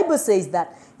 And the Bible says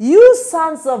that, you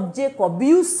sons of Jacob,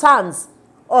 you sons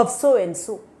of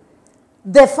so-and-so,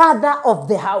 the father of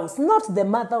the house, not the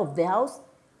mother of the house.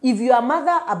 If your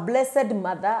mother, a blessed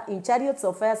mother, in Chariots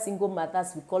of Fire, single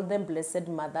mothers, we call them blessed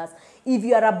mothers. If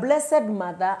you are a blessed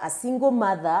mother, a single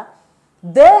mother,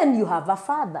 then you have a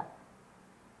father.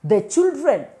 The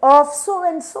children of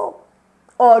so-and-so.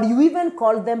 Or you even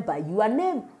call them by your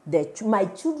name. My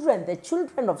children, the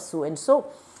children of so-and-so.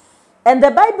 And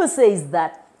the Bible says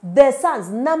that the sons,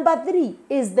 number 3,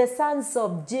 is the sons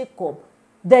of Jacob.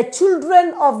 The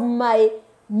children of my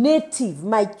native,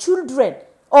 my children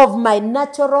of my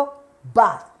natural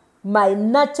birth, my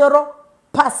natural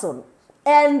person,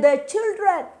 and the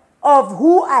children of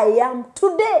who I am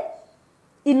today.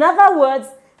 In other words,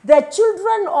 the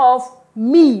children of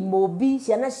me, Mobi,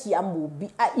 Shanashia Mobi,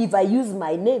 if I use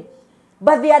my name.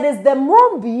 But there is the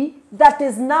Mumbi that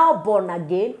is now born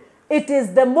again. It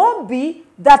is the Mumbi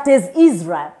that is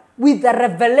Israel with the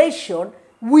revelation,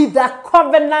 with the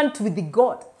covenant with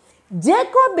God.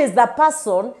 Jacob is the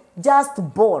person just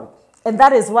born. And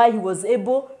that is why he was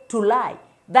able to lie.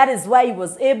 That is why he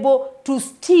was able to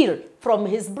steal from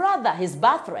his brother, his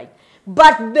birthright.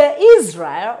 But the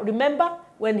Israel, remember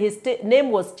when his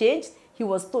name was changed, he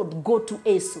was told, go to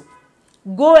Esau.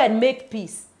 Go and make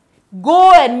peace.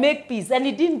 Go and make peace. And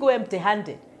he didn't go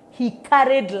empty-handed. He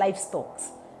carried livestock.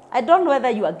 I don't know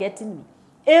whether you are getting me.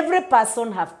 Every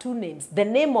person have 2 names. The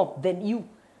name of then you.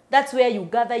 That's where you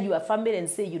gather your family and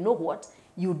say, you know what?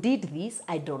 You did this.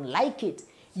 I don't like it.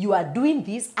 You are doing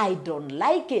this. I don't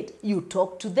like it. You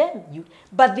talk to them.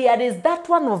 But there is that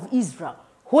one of Israel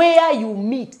where you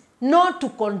meet, not to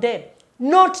condemn,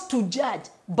 not to judge,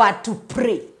 but to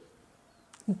pray.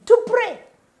 To pray.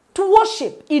 To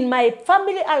worship. In my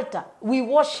family altar, we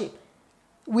worship.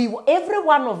 Every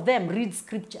one of them reads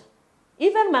scripture.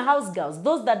 Even my house girls,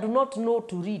 those that do not know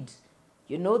to read,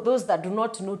 those that do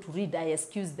not know to read, I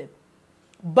excuse them.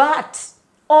 But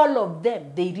all of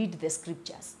them, they read the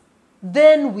scriptures.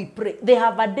 Then we pray. They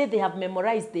have a day, they have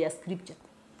memorized their scripture.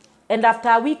 And after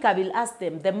a week, I will ask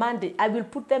them, the Monday, I will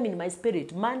put them in my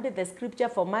spirit. Monday, the scripture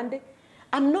for Monday.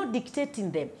 I'm not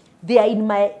dictating them. They are in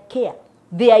my care.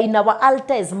 They are in our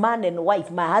altar as man and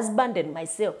wife, my husband and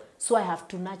myself. So I have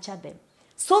to nurture them.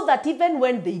 So that even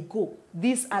when they go,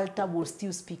 this altar will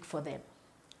still speak for them.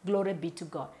 Glory be to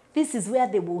God. This is where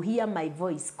they will hear my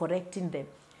voice correcting them.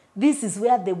 This is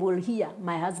where they will hear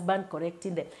my husband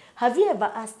correcting them. Have you ever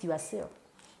asked yourself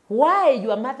why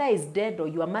your mother is dead, or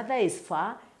your mother is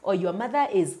far, or your mother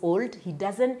is old?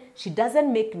 She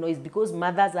doesn't make noise, because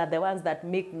mothers are the ones that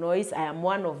make noise. I am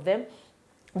one of them.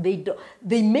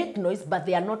 They make noise, but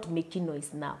they are not making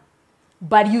noise now.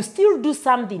 But you still do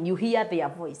something, you hear their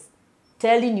voice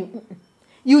telling you,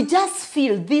 you just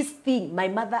feel this thing. My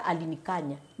mother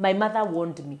alinikanya. My mother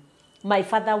warned me. My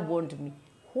father warned me.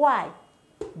 Why?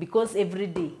 Because every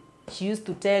day she used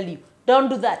to tell you, don't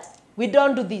do that. We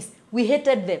don't do this. We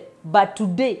hated them. But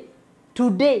today,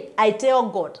 I tell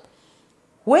God,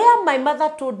 where my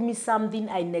mother told me something,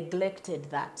 I neglected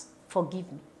that.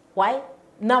 Forgive me. Why?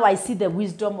 Now I see the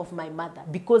wisdom of my mother,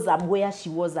 because I'm where she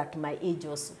was at my age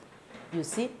also. You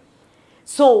see?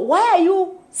 So why are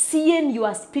you seeing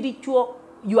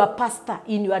your pastor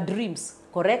in your dreams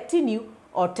correcting you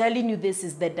or telling you this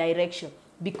is the direction?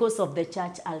 Because of the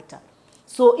church altar.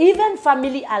 So even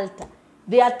family altar,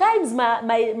 There are times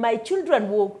my children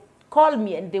will call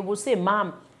me and they will say,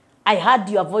 Mom, I heard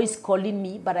your voice calling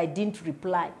me, but I didn't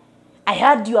reply. I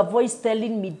heard your voice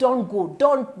telling me, don't go,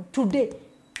 today,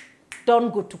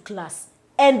 don't go to class.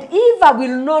 And if I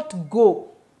will not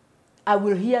go, I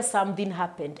will hear something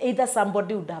happened. Either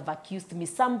somebody would have accused me,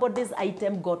 somebody's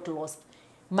item got lost,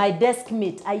 my desk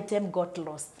mate item got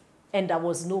lost, and I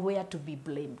was nowhere to be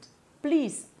blamed.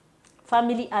 Please,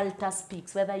 family altar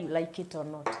speaks, whether you like it or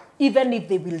not. Even if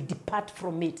they will depart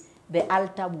from it, the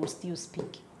altar will still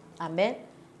speak. Amen?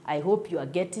 I hope you are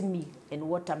getting me and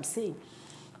what I'm saying.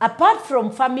 Apart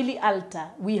from family altar,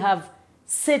 we have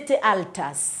city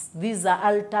altars. These are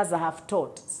altars I have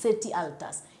taught, city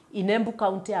altars. In Embu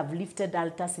County, I've lifted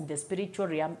altars in the spiritual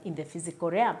realm, in the physical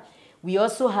realm. We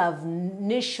also have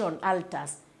nation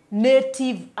altars,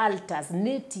 native altars,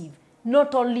 native,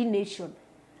 not only nation.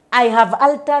 I have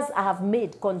altars I have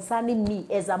made concerning me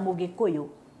as a Mogekoyo.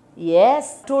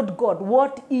 Yes, told God,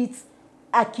 what is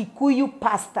a Kikuyu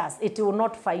pastors, it will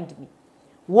not find me.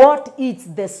 What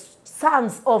is the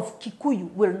sons of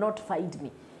Kikuyu will not find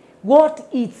me. What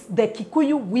is the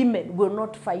Kikuyu women will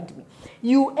not find me.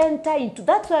 You enter into,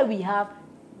 that's why we have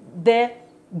the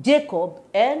Jacob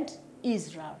and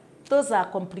Israel. Those are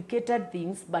complicated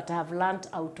things, but I have learned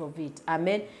out of it.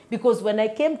 Amen. Because when I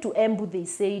came to Embu, they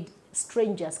said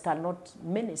strangers cannot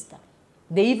minister.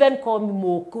 They even call me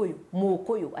Mokoyo.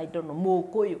 Mokoyo, I don't know,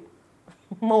 Mokoyo.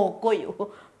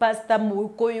 Mokoyo. Pastor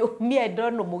Mokoyo. Me, I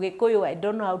don't know, Mogekoyo, I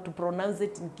don't know how to pronounce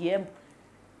it in Kiembu.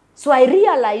 So I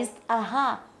realized,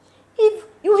 aha, if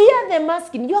you hear them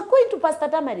asking, you are going to Pastor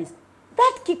Damaris,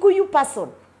 that Kikuyu person,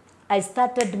 I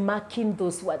started marking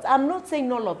those words. I'm not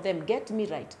saying all of them, get me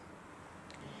right.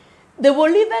 They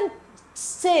will even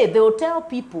say, they will tell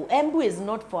people, Embu is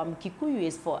not for Kikuyu,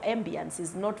 is for ambience,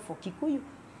 is not for Kikuyu.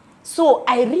 So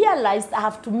I realized I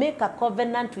have to make a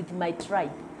covenant with my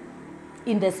tribe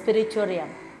in the spiritual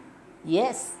realm.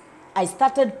 Yes, I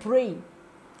started praying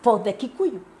for the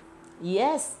Kikuyu.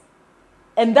 Yes.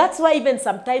 And that's why even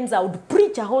sometimes I would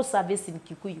preach a whole service in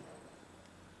Kikuyu.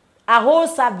 A whole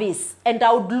service, and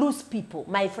I would lose people.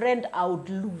 My friend, I would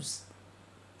lose.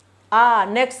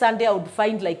 Next Sunday I would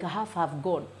find like half have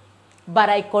gone. But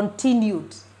I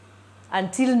continued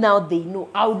until now they know.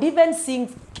 I would even sing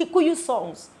Kikuyu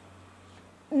songs.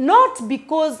 Not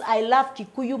because I love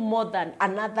Kikuyu more than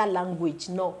another language,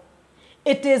 no.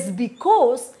 It is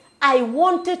because I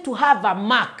wanted to have a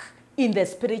mark in the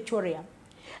spiritual realm.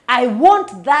 I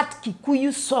want that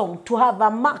Kikuyu song to have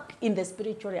a mark in the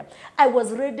spiritual realm. I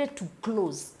was ready to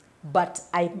close, but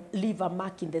I leave a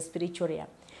mark in the spiritual realm.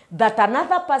 That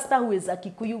another pastor who is a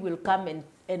Kikuyu will come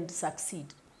and succeed.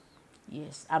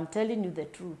 Yes, I'm telling you the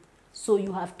truth. So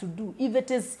you have to do. If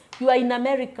it is, you are in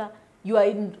America, you are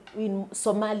in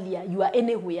Somalia, you are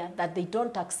anywhere that they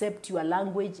don't accept your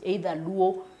language, either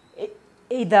Luo,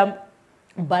 either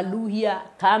Baluhia,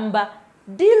 Kamba,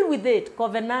 deal with it,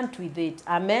 covenant with it.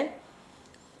 Amen?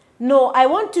 No, I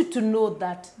want you to know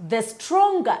that the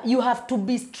stronger, you have to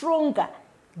be stronger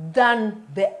than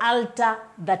the altar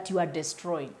that you are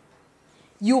destroying.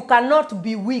 You cannot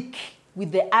be weak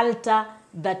with the altar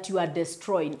that you are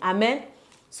destroying. Amen?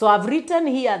 So I've written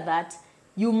here that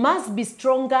you must be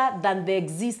stronger than the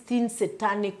existing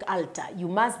satanic altar. You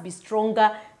must be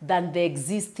stronger than the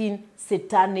existing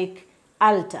satanic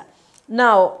altar.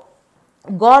 Now,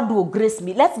 God will grace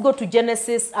me. Let's go to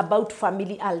Genesis about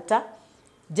family altar.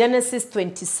 Genesis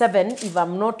 27, if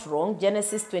I'm not wrong.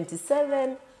 Genesis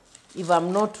 27, if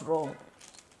I'm not wrong.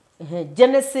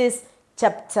 Genesis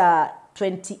chapter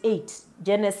 28.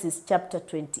 Genesis chapter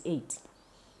 28.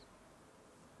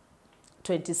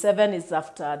 27 is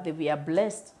after they were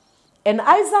blessed. And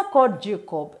Isaac called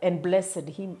Jacob and blessed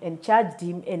him and charged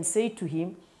him and said to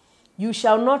him, you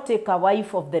shall not take a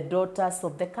wife of the daughters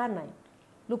of the Canaanite.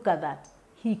 Look at that.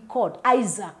 He called,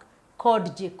 Isaac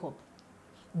called Jacob.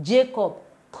 Jacob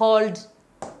called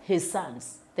his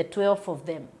sons, the 12 of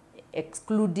them,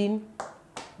 excluding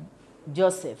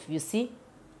Joseph, you see.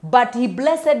 But he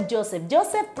blessed Joseph.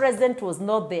 Joseph's present was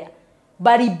not there,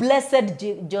 but he blessed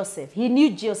Joseph. He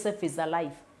knew Joseph is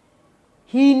alive.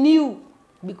 He knew,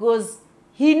 because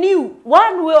he knew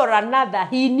one way or another,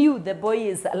 he knew the boy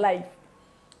is alive.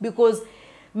 Because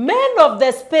men of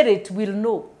the spirit will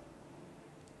know.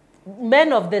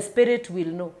 Men of the spirit will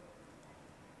know.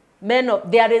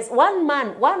 There is one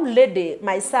man, one lady,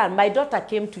 my son, my daughter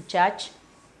came to church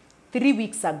 3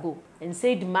 weeks ago and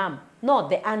said, Mom, no,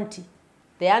 the auntie.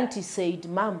 The auntie said,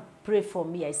 Mom, pray for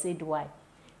me. I said, why?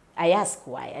 I asked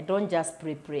why. I don't just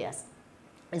pray prayers.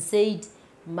 I said,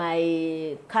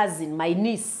 my cousin, my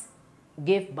niece,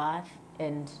 gave birth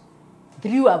and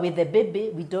threw away the baby.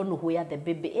 We don't know where the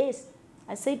baby is.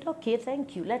 I said, okay,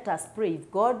 thank you. Let us pray.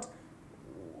 If God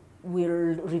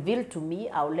will reveal to me,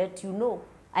 I'll let you know.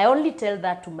 I only tell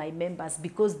that to my members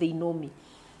because they know me.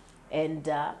 And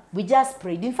we just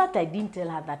prayed. In fact, I didn't tell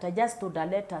her that. I just told her,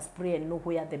 let us pray and know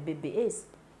where the baby is.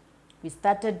 We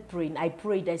started praying. I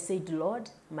prayed. I said, Lord,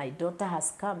 my daughter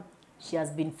has come. She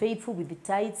has been faithful with the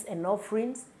tithes and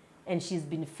offerings, and she's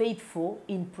been faithful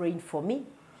in praying for me.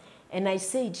 And I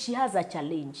said, she has a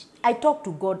challenge. I talk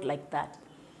to God like that.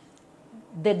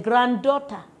 The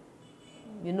granddaughter,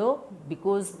 you know,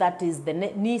 because that is the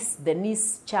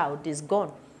niece child is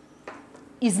gone,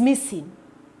 is missing.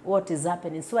 What is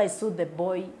happening? So I saw the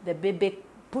baby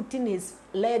putting his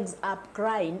legs up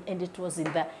crying, and it was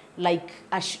in the, like,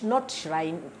 not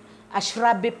shrine, a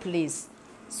shrubby place.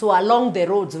 So along the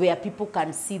roads where people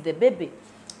can see the baby.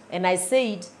 And I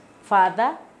said,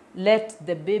 Father, let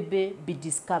the baby be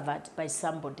discovered by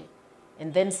somebody.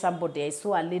 And then somebody, I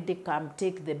saw a lady come,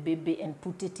 take the baby and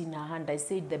put it in her hand. I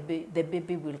said, the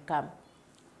baby will come.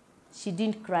 She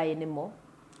didn't cry anymore.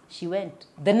 She went.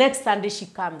 The next Sunday she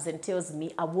comes and tells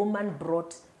me, a woman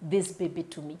brought this baby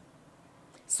to me.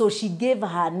 So she gave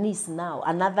her niece now,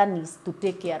 another niece, to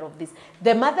take care of this.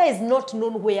 The mother is not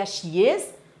known where she is,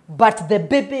 but the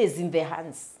baby is in the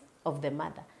hands of the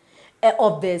mother,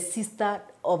 of the sister,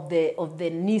 of the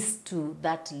niece to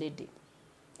that lady.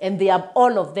 And they are,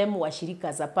 all of them were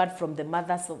shirikas, apart from the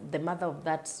mother of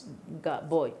that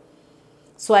boy.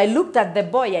 So I looked at the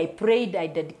boy, I prayed, I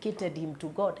dedicated him to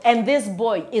God. And this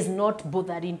boy is not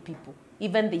bothering people.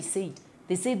 Even they said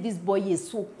this boy is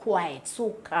so quiet, so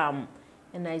calm.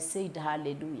 And I said,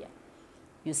 hallelujah.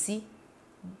 You see,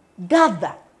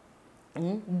 gather,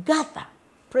 gather.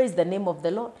 Praise the name of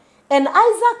the Lord. And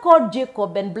Isaac called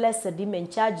Jacob and blessed him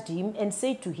and charged him and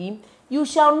said to him, you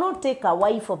shall not take a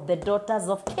wife of the daughters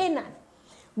of Canaan.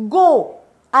 Go,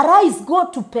 arise, go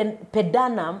to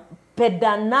Pedanaram,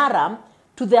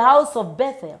 to the house of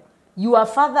Bethel, your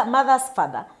mother's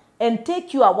father, and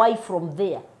take you a wife from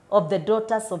there, of the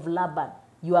daughters of Laban,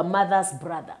 your mother's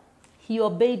brother. He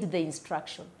obeyed the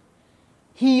instruction.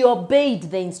 He obeyed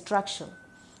the instruction.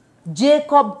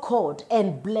 Jacob called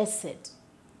and blessed.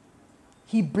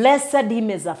 He blessed him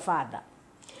as a father.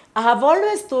 I have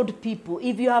always told people,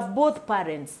 if you have both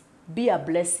parents, be a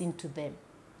blessing to them.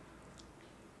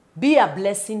 Be a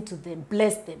blessing to them.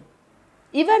 Bless them.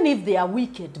 Even if they are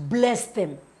wicked, bless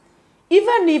them.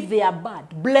 Even if they are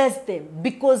bad, bless them.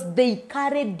 Because they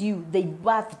carried you, they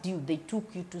birthed you, they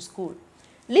took you to school.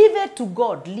 Leave it to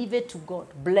God. Leave it to God.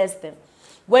 Bless them.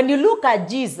 When you look at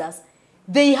Jesus,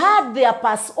 they had their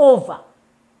Passover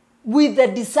with the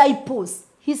disciples.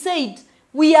 He said,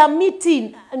 we are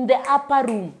meeting in the upper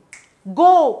room.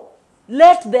 Go,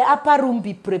 let the upper room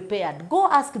be prepared. Go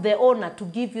ask the owner to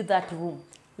give you that room.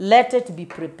 Let it be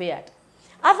prepared.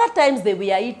 Other times they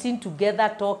were eating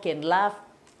together, talk and laugh,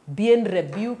 being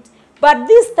rebuked. But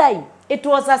this time, it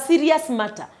was a serious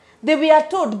matter. They were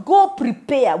told, go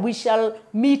prepare, we shall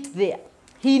meet there.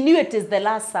 He knew it is the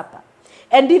Last Supper.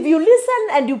 And if you listen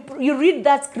and you read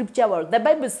that scripture, the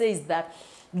Bible says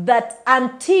that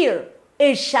until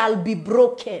it shall be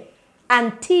broken.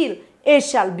 Until it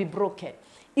shall be broken.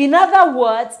 In other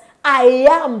words, I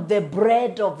am the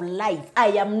bread of life. I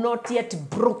am not yet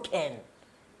broken.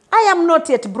 I am not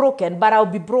yet broken, but I'll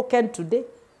be broken today.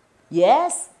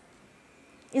 Yes.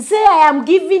 He said, I am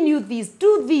giving you this.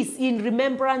 Do this in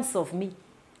remembrance of me.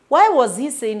 Why was he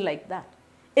saying like that?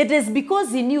 It is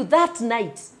because he knew that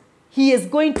night he is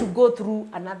going to go through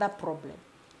another problem.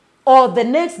 Or the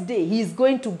next day he is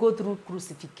going to go through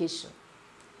crucifixion.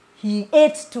 He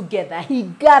ate together. He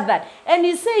gathered. And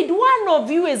he said, one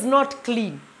of you is not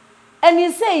clean. And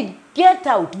he said, get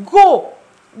out. Go.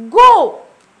 Go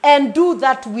and do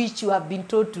that which you have been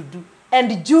told to do.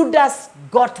 And Judas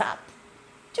got up.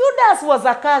 Judas was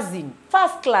a cousin,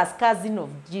 first-class cousin of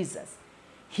Jesus.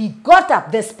 He got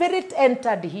up. The Spirit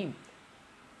entered him.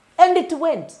 And it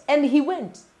went. And he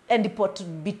went. And he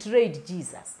betrayed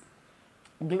Jesus.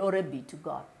 Glory be to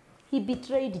God. He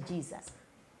betrayed Jesus.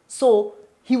 So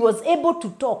he was able to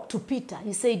talk to Peter.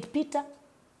 He said, Peter,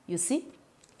 you see,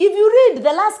 if you read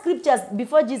the last scriptures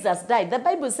before Jesus died, the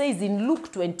Bible says in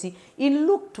Luke 22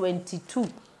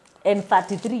 and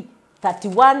 33,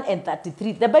 31 and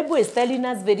 33, the Bible is telling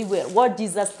us very well what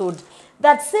Jesus told,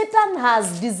 that Satan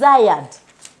has desired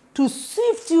to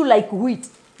sift you like wheat,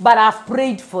 but I've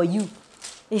prayed for you.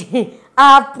 I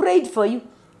have prayed for you.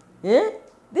 Eh?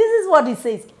 This is what he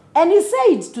says. And he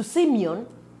said to Simeon,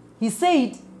 he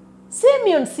said,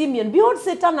 Simeon, Simeon, behold,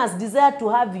 Satan has desired to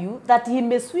have you, that he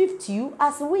may sift you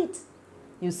as wheat.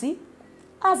 You see?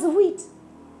 As wheat.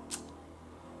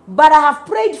 But I have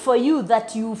prayed for you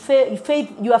that your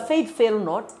faith fail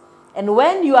not. And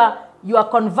when you are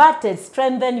converted,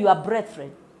 strengthen your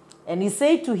brethren. And he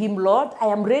said to him, Lord, I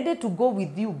am ready to go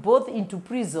with you both into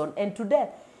prison and to death.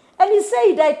 And he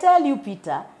said, I tell you,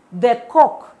 Peter, the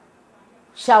cock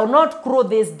shall not crow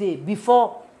this day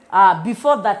before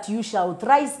that you shall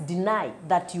thrice deny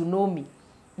that you know me.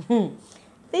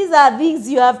 These are things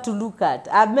you have to look at.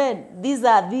 Amen. These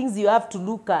are things you have to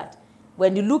look at.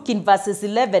 When you look in verses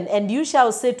 11, and you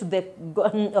shall say to the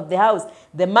of the house,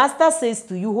 the master says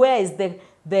to you, where is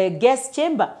the guest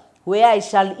chamber where I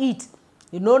shall eat?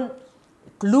 You know,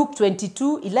 Luke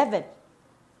 22:11.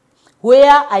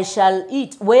 Where I shall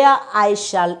eat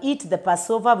the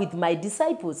Passover with my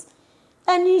disciples.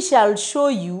 And he shall show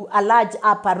you a large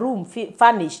upper room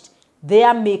furnished.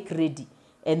 There make ready.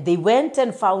 And they went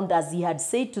and found as he had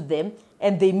said to them,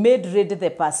 and they made ready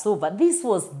the Passover. This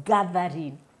was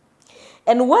gathering.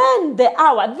 And when the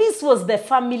hour, this was the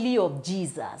family of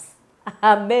Jesus.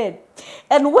 Amen.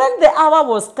 And when the hour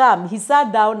was come, he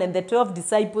sat down and the 12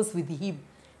 disciples with him.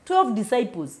 12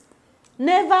 disciples.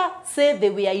 Never say they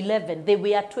were 11, they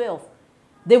were 12.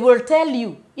 They will tell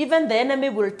you, even the enemy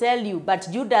will tell you, but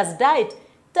Judas died.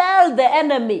 Tell the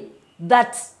enemy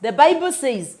that the Bible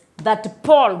says that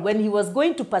Paul, when he was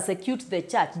going to persecute the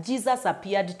church, Jesus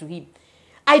appeared to him.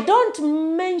 I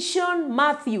don't mention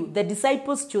Matthew, the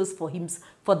disciples chose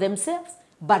for themselves,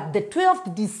 but the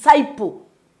 12th disciple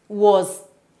was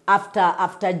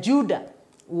after Judah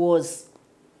was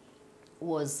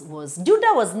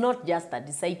Judah was not just a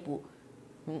disciple.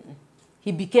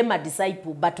 He became a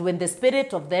disciple, but when the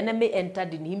spirit of the enemy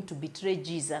entered in him to betray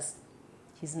Jesus,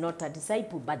 he's not a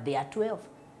disciple, but they are 12.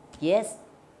 Yes.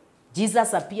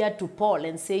 Jesus appeared to Paul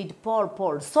and said, Paul,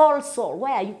 Paul, Saul, Saul,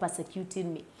 why are you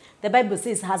persecuting me? The Bible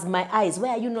says, has my eyes, why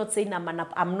are you not saying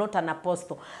I'm not an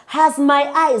apostle? Has my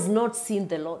eyes not seen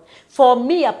the Lord? For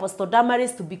me, Apostle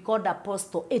Damaris, to be called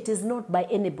apostle, it is not by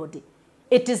anybody.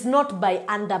 It is not by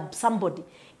under somebody.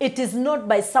 It is not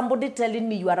by somebody telling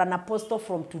me you are an apostle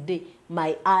from today.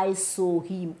 My eyes saw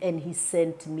him and he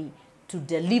sent me to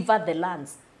deliver the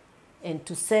lands and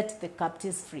to set the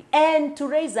captives free and to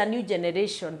raise a new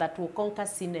generation that will conquer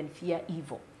sin and fear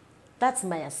evil. That's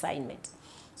my assignment.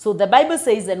 So the Bible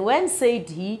says, and when said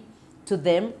he to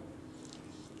them,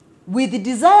 with the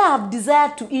desire I have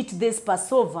desired to eat this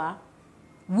Passover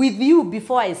with you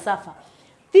before I suffer.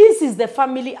 This is the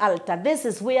family altar. This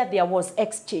is where there was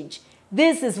exchange.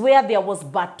 This is where there was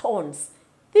batons.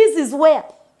 This is where,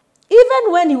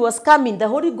 even when he was coming, the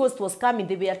Holy Ghost was coming,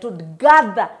 they were told,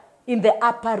 gather in the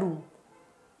upper room.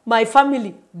 My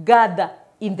family, gather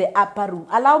in the upper room.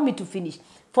 Allow me to finish.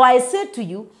 For I say to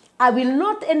you, I will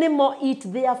not anymore eat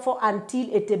therefore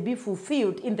until it be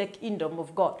fulfilled in the kingdom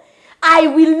of God. I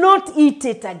will not eat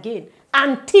it again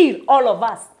until all of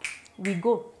us, we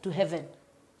go to heaven.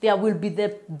 There will be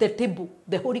the table,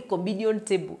 the Holy Communion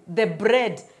table, the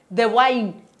bread, the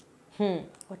wine.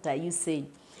 What are you saying?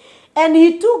 And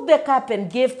he took the cup and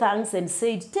gave thanks and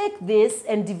said, take this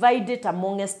and divide it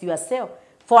amongst yourselves.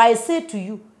 For I say to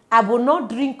you, I will not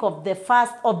drink of the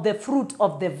fruit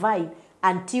of the vine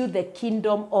until the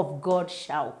kingdom of God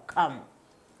shall come.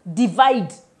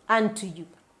 Divide unto you.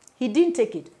 He didn't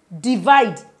take it.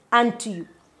 Divide unto you.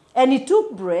 And he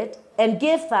took bread and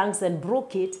gave thanks and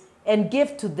broke it and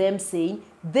gave to them, saying,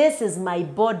 this is my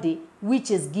body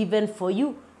which is given for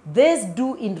you. This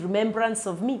do in remembrance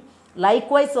of me.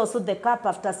 Likewise also the cup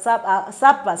after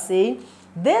supper, saying,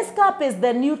 this cup is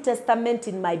the New Testament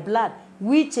in my blood,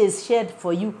 which is shed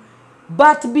for you.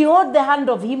 But behold, the hand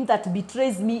of him that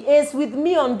betrays me is with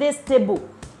me on this table.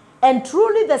 And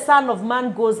truly the Son of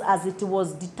Man goes as it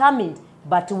was determined,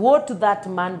 but woe to that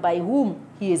man by whom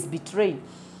he is betrayed.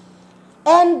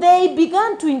 And they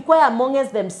began to inquire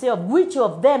amongst themselves which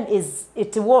of them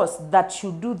it was that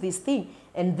should do this thing.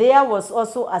 And there was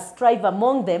also a strife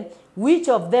among them, which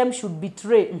of them should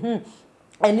betray.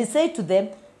 And he said to them,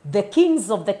 the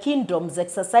kings of the kingdoms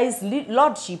exercise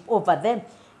lordship over them,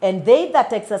 and they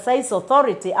that exercise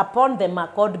authority upon them are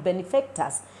called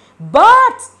benefactors.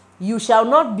 But you shall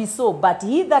not be so, but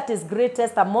he that is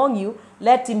greatest among you,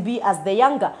 let him be as the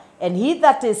younger, and he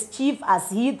that is chief as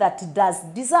he that does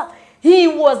deserve. He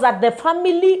was at the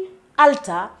family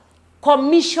altar,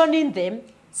 commissioning them,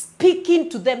 speaking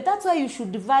to them. That's why you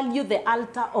should value the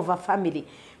altar of a family.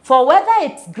 For whether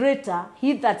it's greater,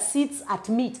 he that sits at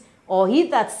meat, or he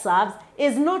that serves,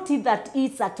 is not he that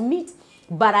eats at meat,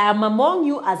 but I am among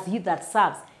you as he that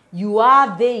serves. You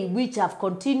are they which have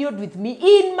continued with me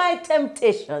in my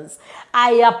temptations.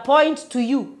 I appoint to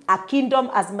you a kingdom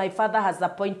as my Father has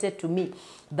appointed to me,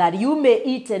 that you may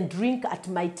eat and drink at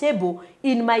my table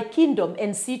in my kingdom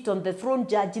and sit on the throne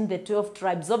judging the 12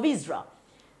 tribes of Israel.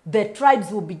 The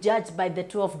tribes will be judged by the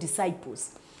 12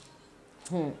 disciples.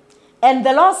 And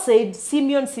the Lord said,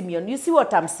 Simeon, Simeon, you see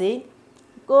what I'm saying?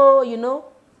 Go,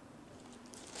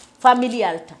 family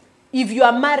altar. If you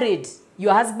are married,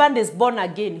 your husband is born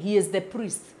again, he is the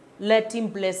priest. Let him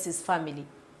bless his family.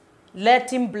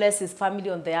 Let him bless his family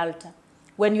on the altar.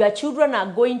 When your children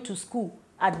are going to school,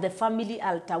 at the family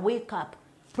altar, wake up,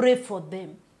 pray for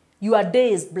them. Your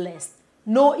day is blessed.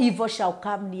 No evil shall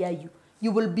come near you.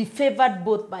 You will be favored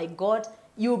both by God.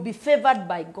 You will be favored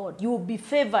by God. You will be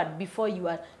favored before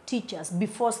your teachers,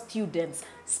 before students.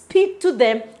 Speak to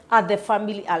them at the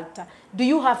family altar. Do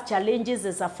you have challenges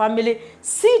as a family?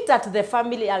 Sit at the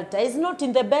family altar. It's not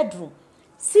in the bedroom.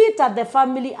 Sit at the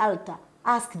family altar.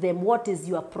 Ask them, what is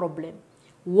your problem?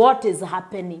 What is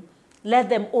happening? Let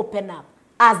them open up.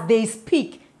 As they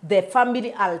speak, the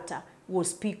family altar will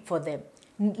speak for them.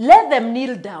 Let them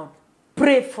kneel down.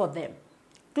 Pray for them.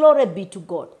 Glory be to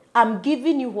God. I'm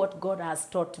giving you what God has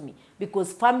taught me,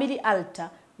 because family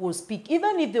altar will speak.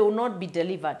 Even if they will not be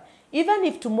delivered, even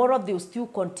if tomorrow they will still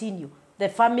continue, the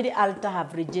family altar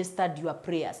have registered your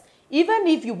prayers. Even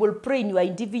if you will pray in your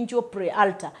individual prayer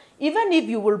altar, even if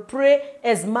you will pray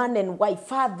as man and wife,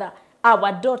 Father,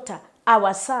 our daughter,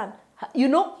 our son,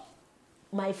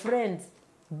 my friends,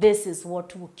 this is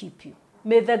what will keep you.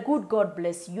 May the good God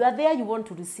bless you. You are there, you want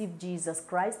to receive Jesus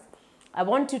Christ. I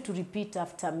want you to repeat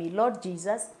after me. Lord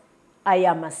Jesus, I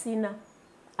am a sinner.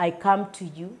 I come to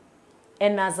you.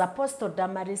 And as Apostle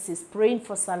Damaris is praying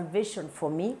for salvation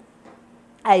for me,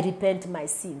 I repent my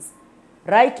sins.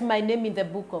 Write my name in the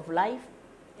book of life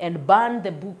and burn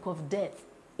the book of death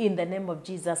in the name of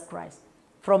Jesus Christ.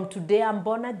 From today, I'm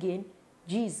born again.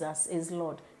 Jesus is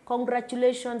Lord.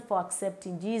 Congratulations for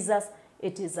accepting Jesus.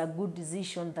 It is a good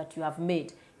decision that you have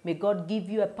made. May God give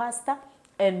you a pastor,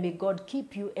 and may God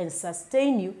keep you and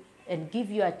sustain you and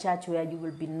give you a church where you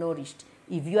will be nourished.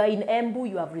 If you are in Embu,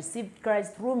 you have received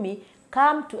Christ through me,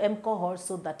 come to MCO Hall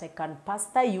so that I can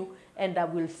pastor you and I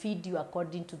will feed you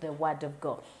according to the word of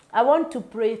God. I want to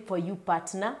pray for you,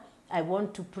 partner. I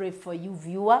want to pray for you,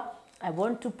 viewer. I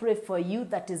want to pray for you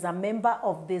that is a member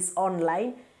of this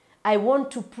online. I want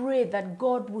to pray that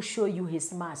God will show you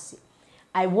his mercy.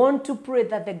 I want to pray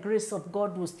that the grace of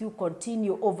God will still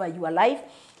continue over your life.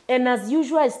 And as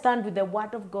usual, I stand with the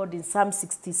word of God in Psalm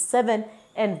 67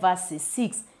 and verses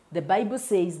 6. The Bible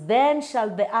says, then shall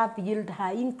the earth yield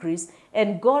her increase,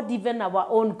 and God, even our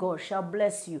own God, shall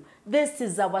bless you. This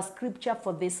is our scripture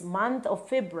for this month of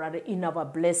February in our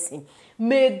blessing.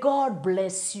 May God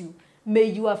bless you.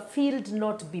 May your field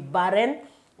not be barren.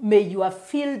 May your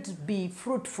field be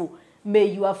fruitful.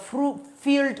 May your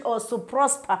field also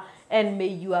prosper, and may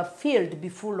your field be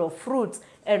full of fruits,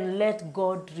 and let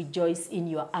God rejoice in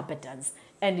your abundance.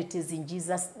 And it is in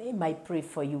Jesus' name I pray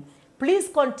for you. Please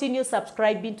continue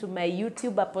subscribing to my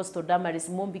YouTube, Apostle Damaris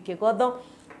MUMBI Kegodo.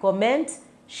 Comment,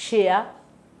 share,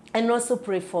 and also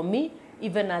pray for me,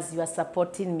 even as you are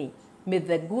supporting me. May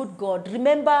the good God,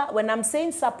 remember when I'm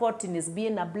saying supporting is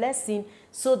being a blessing,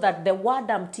 so that the word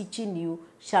I'm teaching you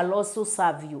shall also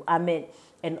serve you. Amen.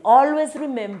 And always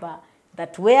remember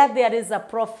that where there is a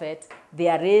prophet,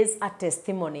 there is a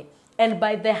testimony. And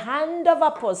by the hand of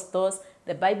apostles,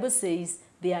 the Bible says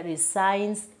there is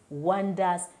signs,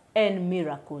 wonders, and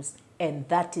miracles. And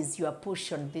that is your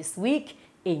portion this week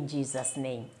in Jesus'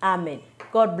 name. Amen.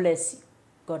 God bless you.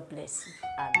 God bless you.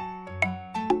 Amen.